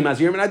V'Akan really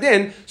Mazir Min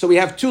Adin. So we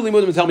have 2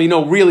 limudim to tell me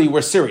no, really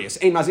we're serious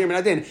Eim Mazir Min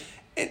Adin.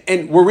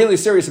 and we're really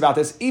serious about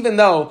this, even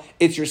though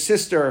it's your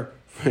sister,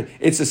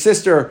 it's a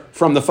sister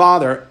from the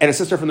father and a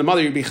sister from the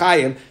mother, you'd be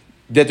chayiv,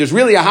 that there's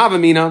really a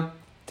havamina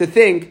to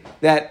think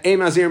that Ein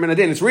Mazir Min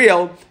Adin, it's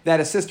real that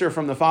a sister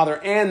from the father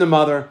and the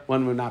mother,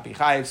 one would not be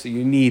chayiv, so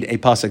you need a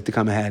pasuk to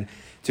come ahead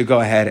to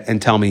go ahead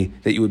and tell me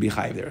that you would be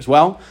chayiv there as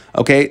well.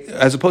 Okay,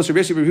 as opposed to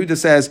Rishi Yehuda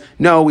says,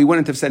 no, we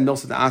wouldn't have said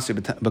milsa to asir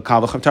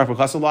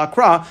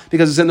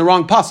because it's in the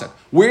wrong pasuk.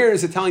 Where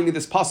is it telling me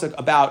this pasuk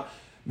about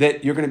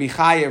that you're going to be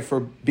chayiv for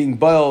being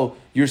boil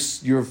your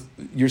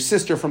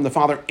sister from the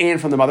father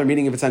and from the mother?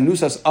 Meaning, if it's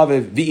anusas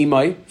aviv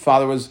v'imai,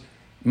 father was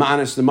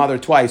ma'anish the mother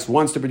twice,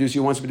 once to produce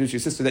you, once to produce your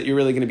sister, that you're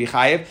really going to be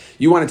chayiv.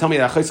 You want to tell me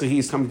that he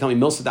is coming to tell me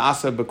milsa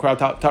da'asa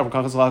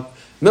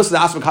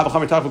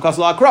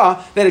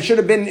that it should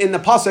have been in the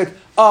pasuk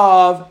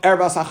of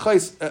erbas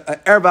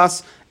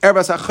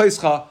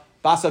achoischa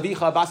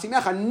basavicha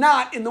basimecha,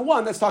 not in the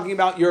one that's talking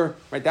about your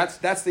right.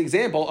 That's the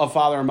example of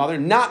father and mother,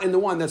 not in the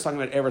one that's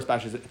talking about erbas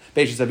beishis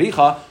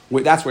avicha.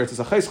 That's where it says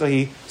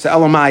achoischa. So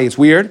elamai, it's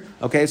weird.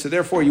 Okay, so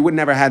therefore you would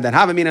never had that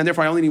havamina, and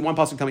therefore I only need one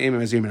pasuk to tell me Ein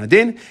Mazir Min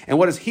Adin. And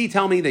what does he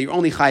tell me? That you're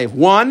only chayiv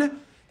one.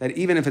 That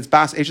even if it's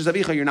bas eishes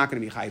avicha, you're not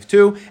going to be chayiv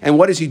two. And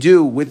what does he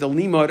do with the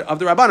limud of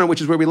the Rabbanan,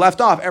 which is where we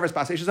left off? Eres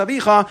bas eishes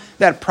avicha,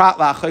 that prat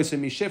la chaysim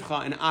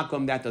mishivcha and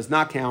akum, that does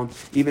not count,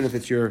 even if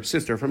it's your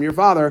sister from your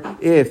father.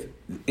 If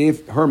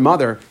her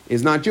mother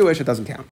is not Jewish, it doesn't count.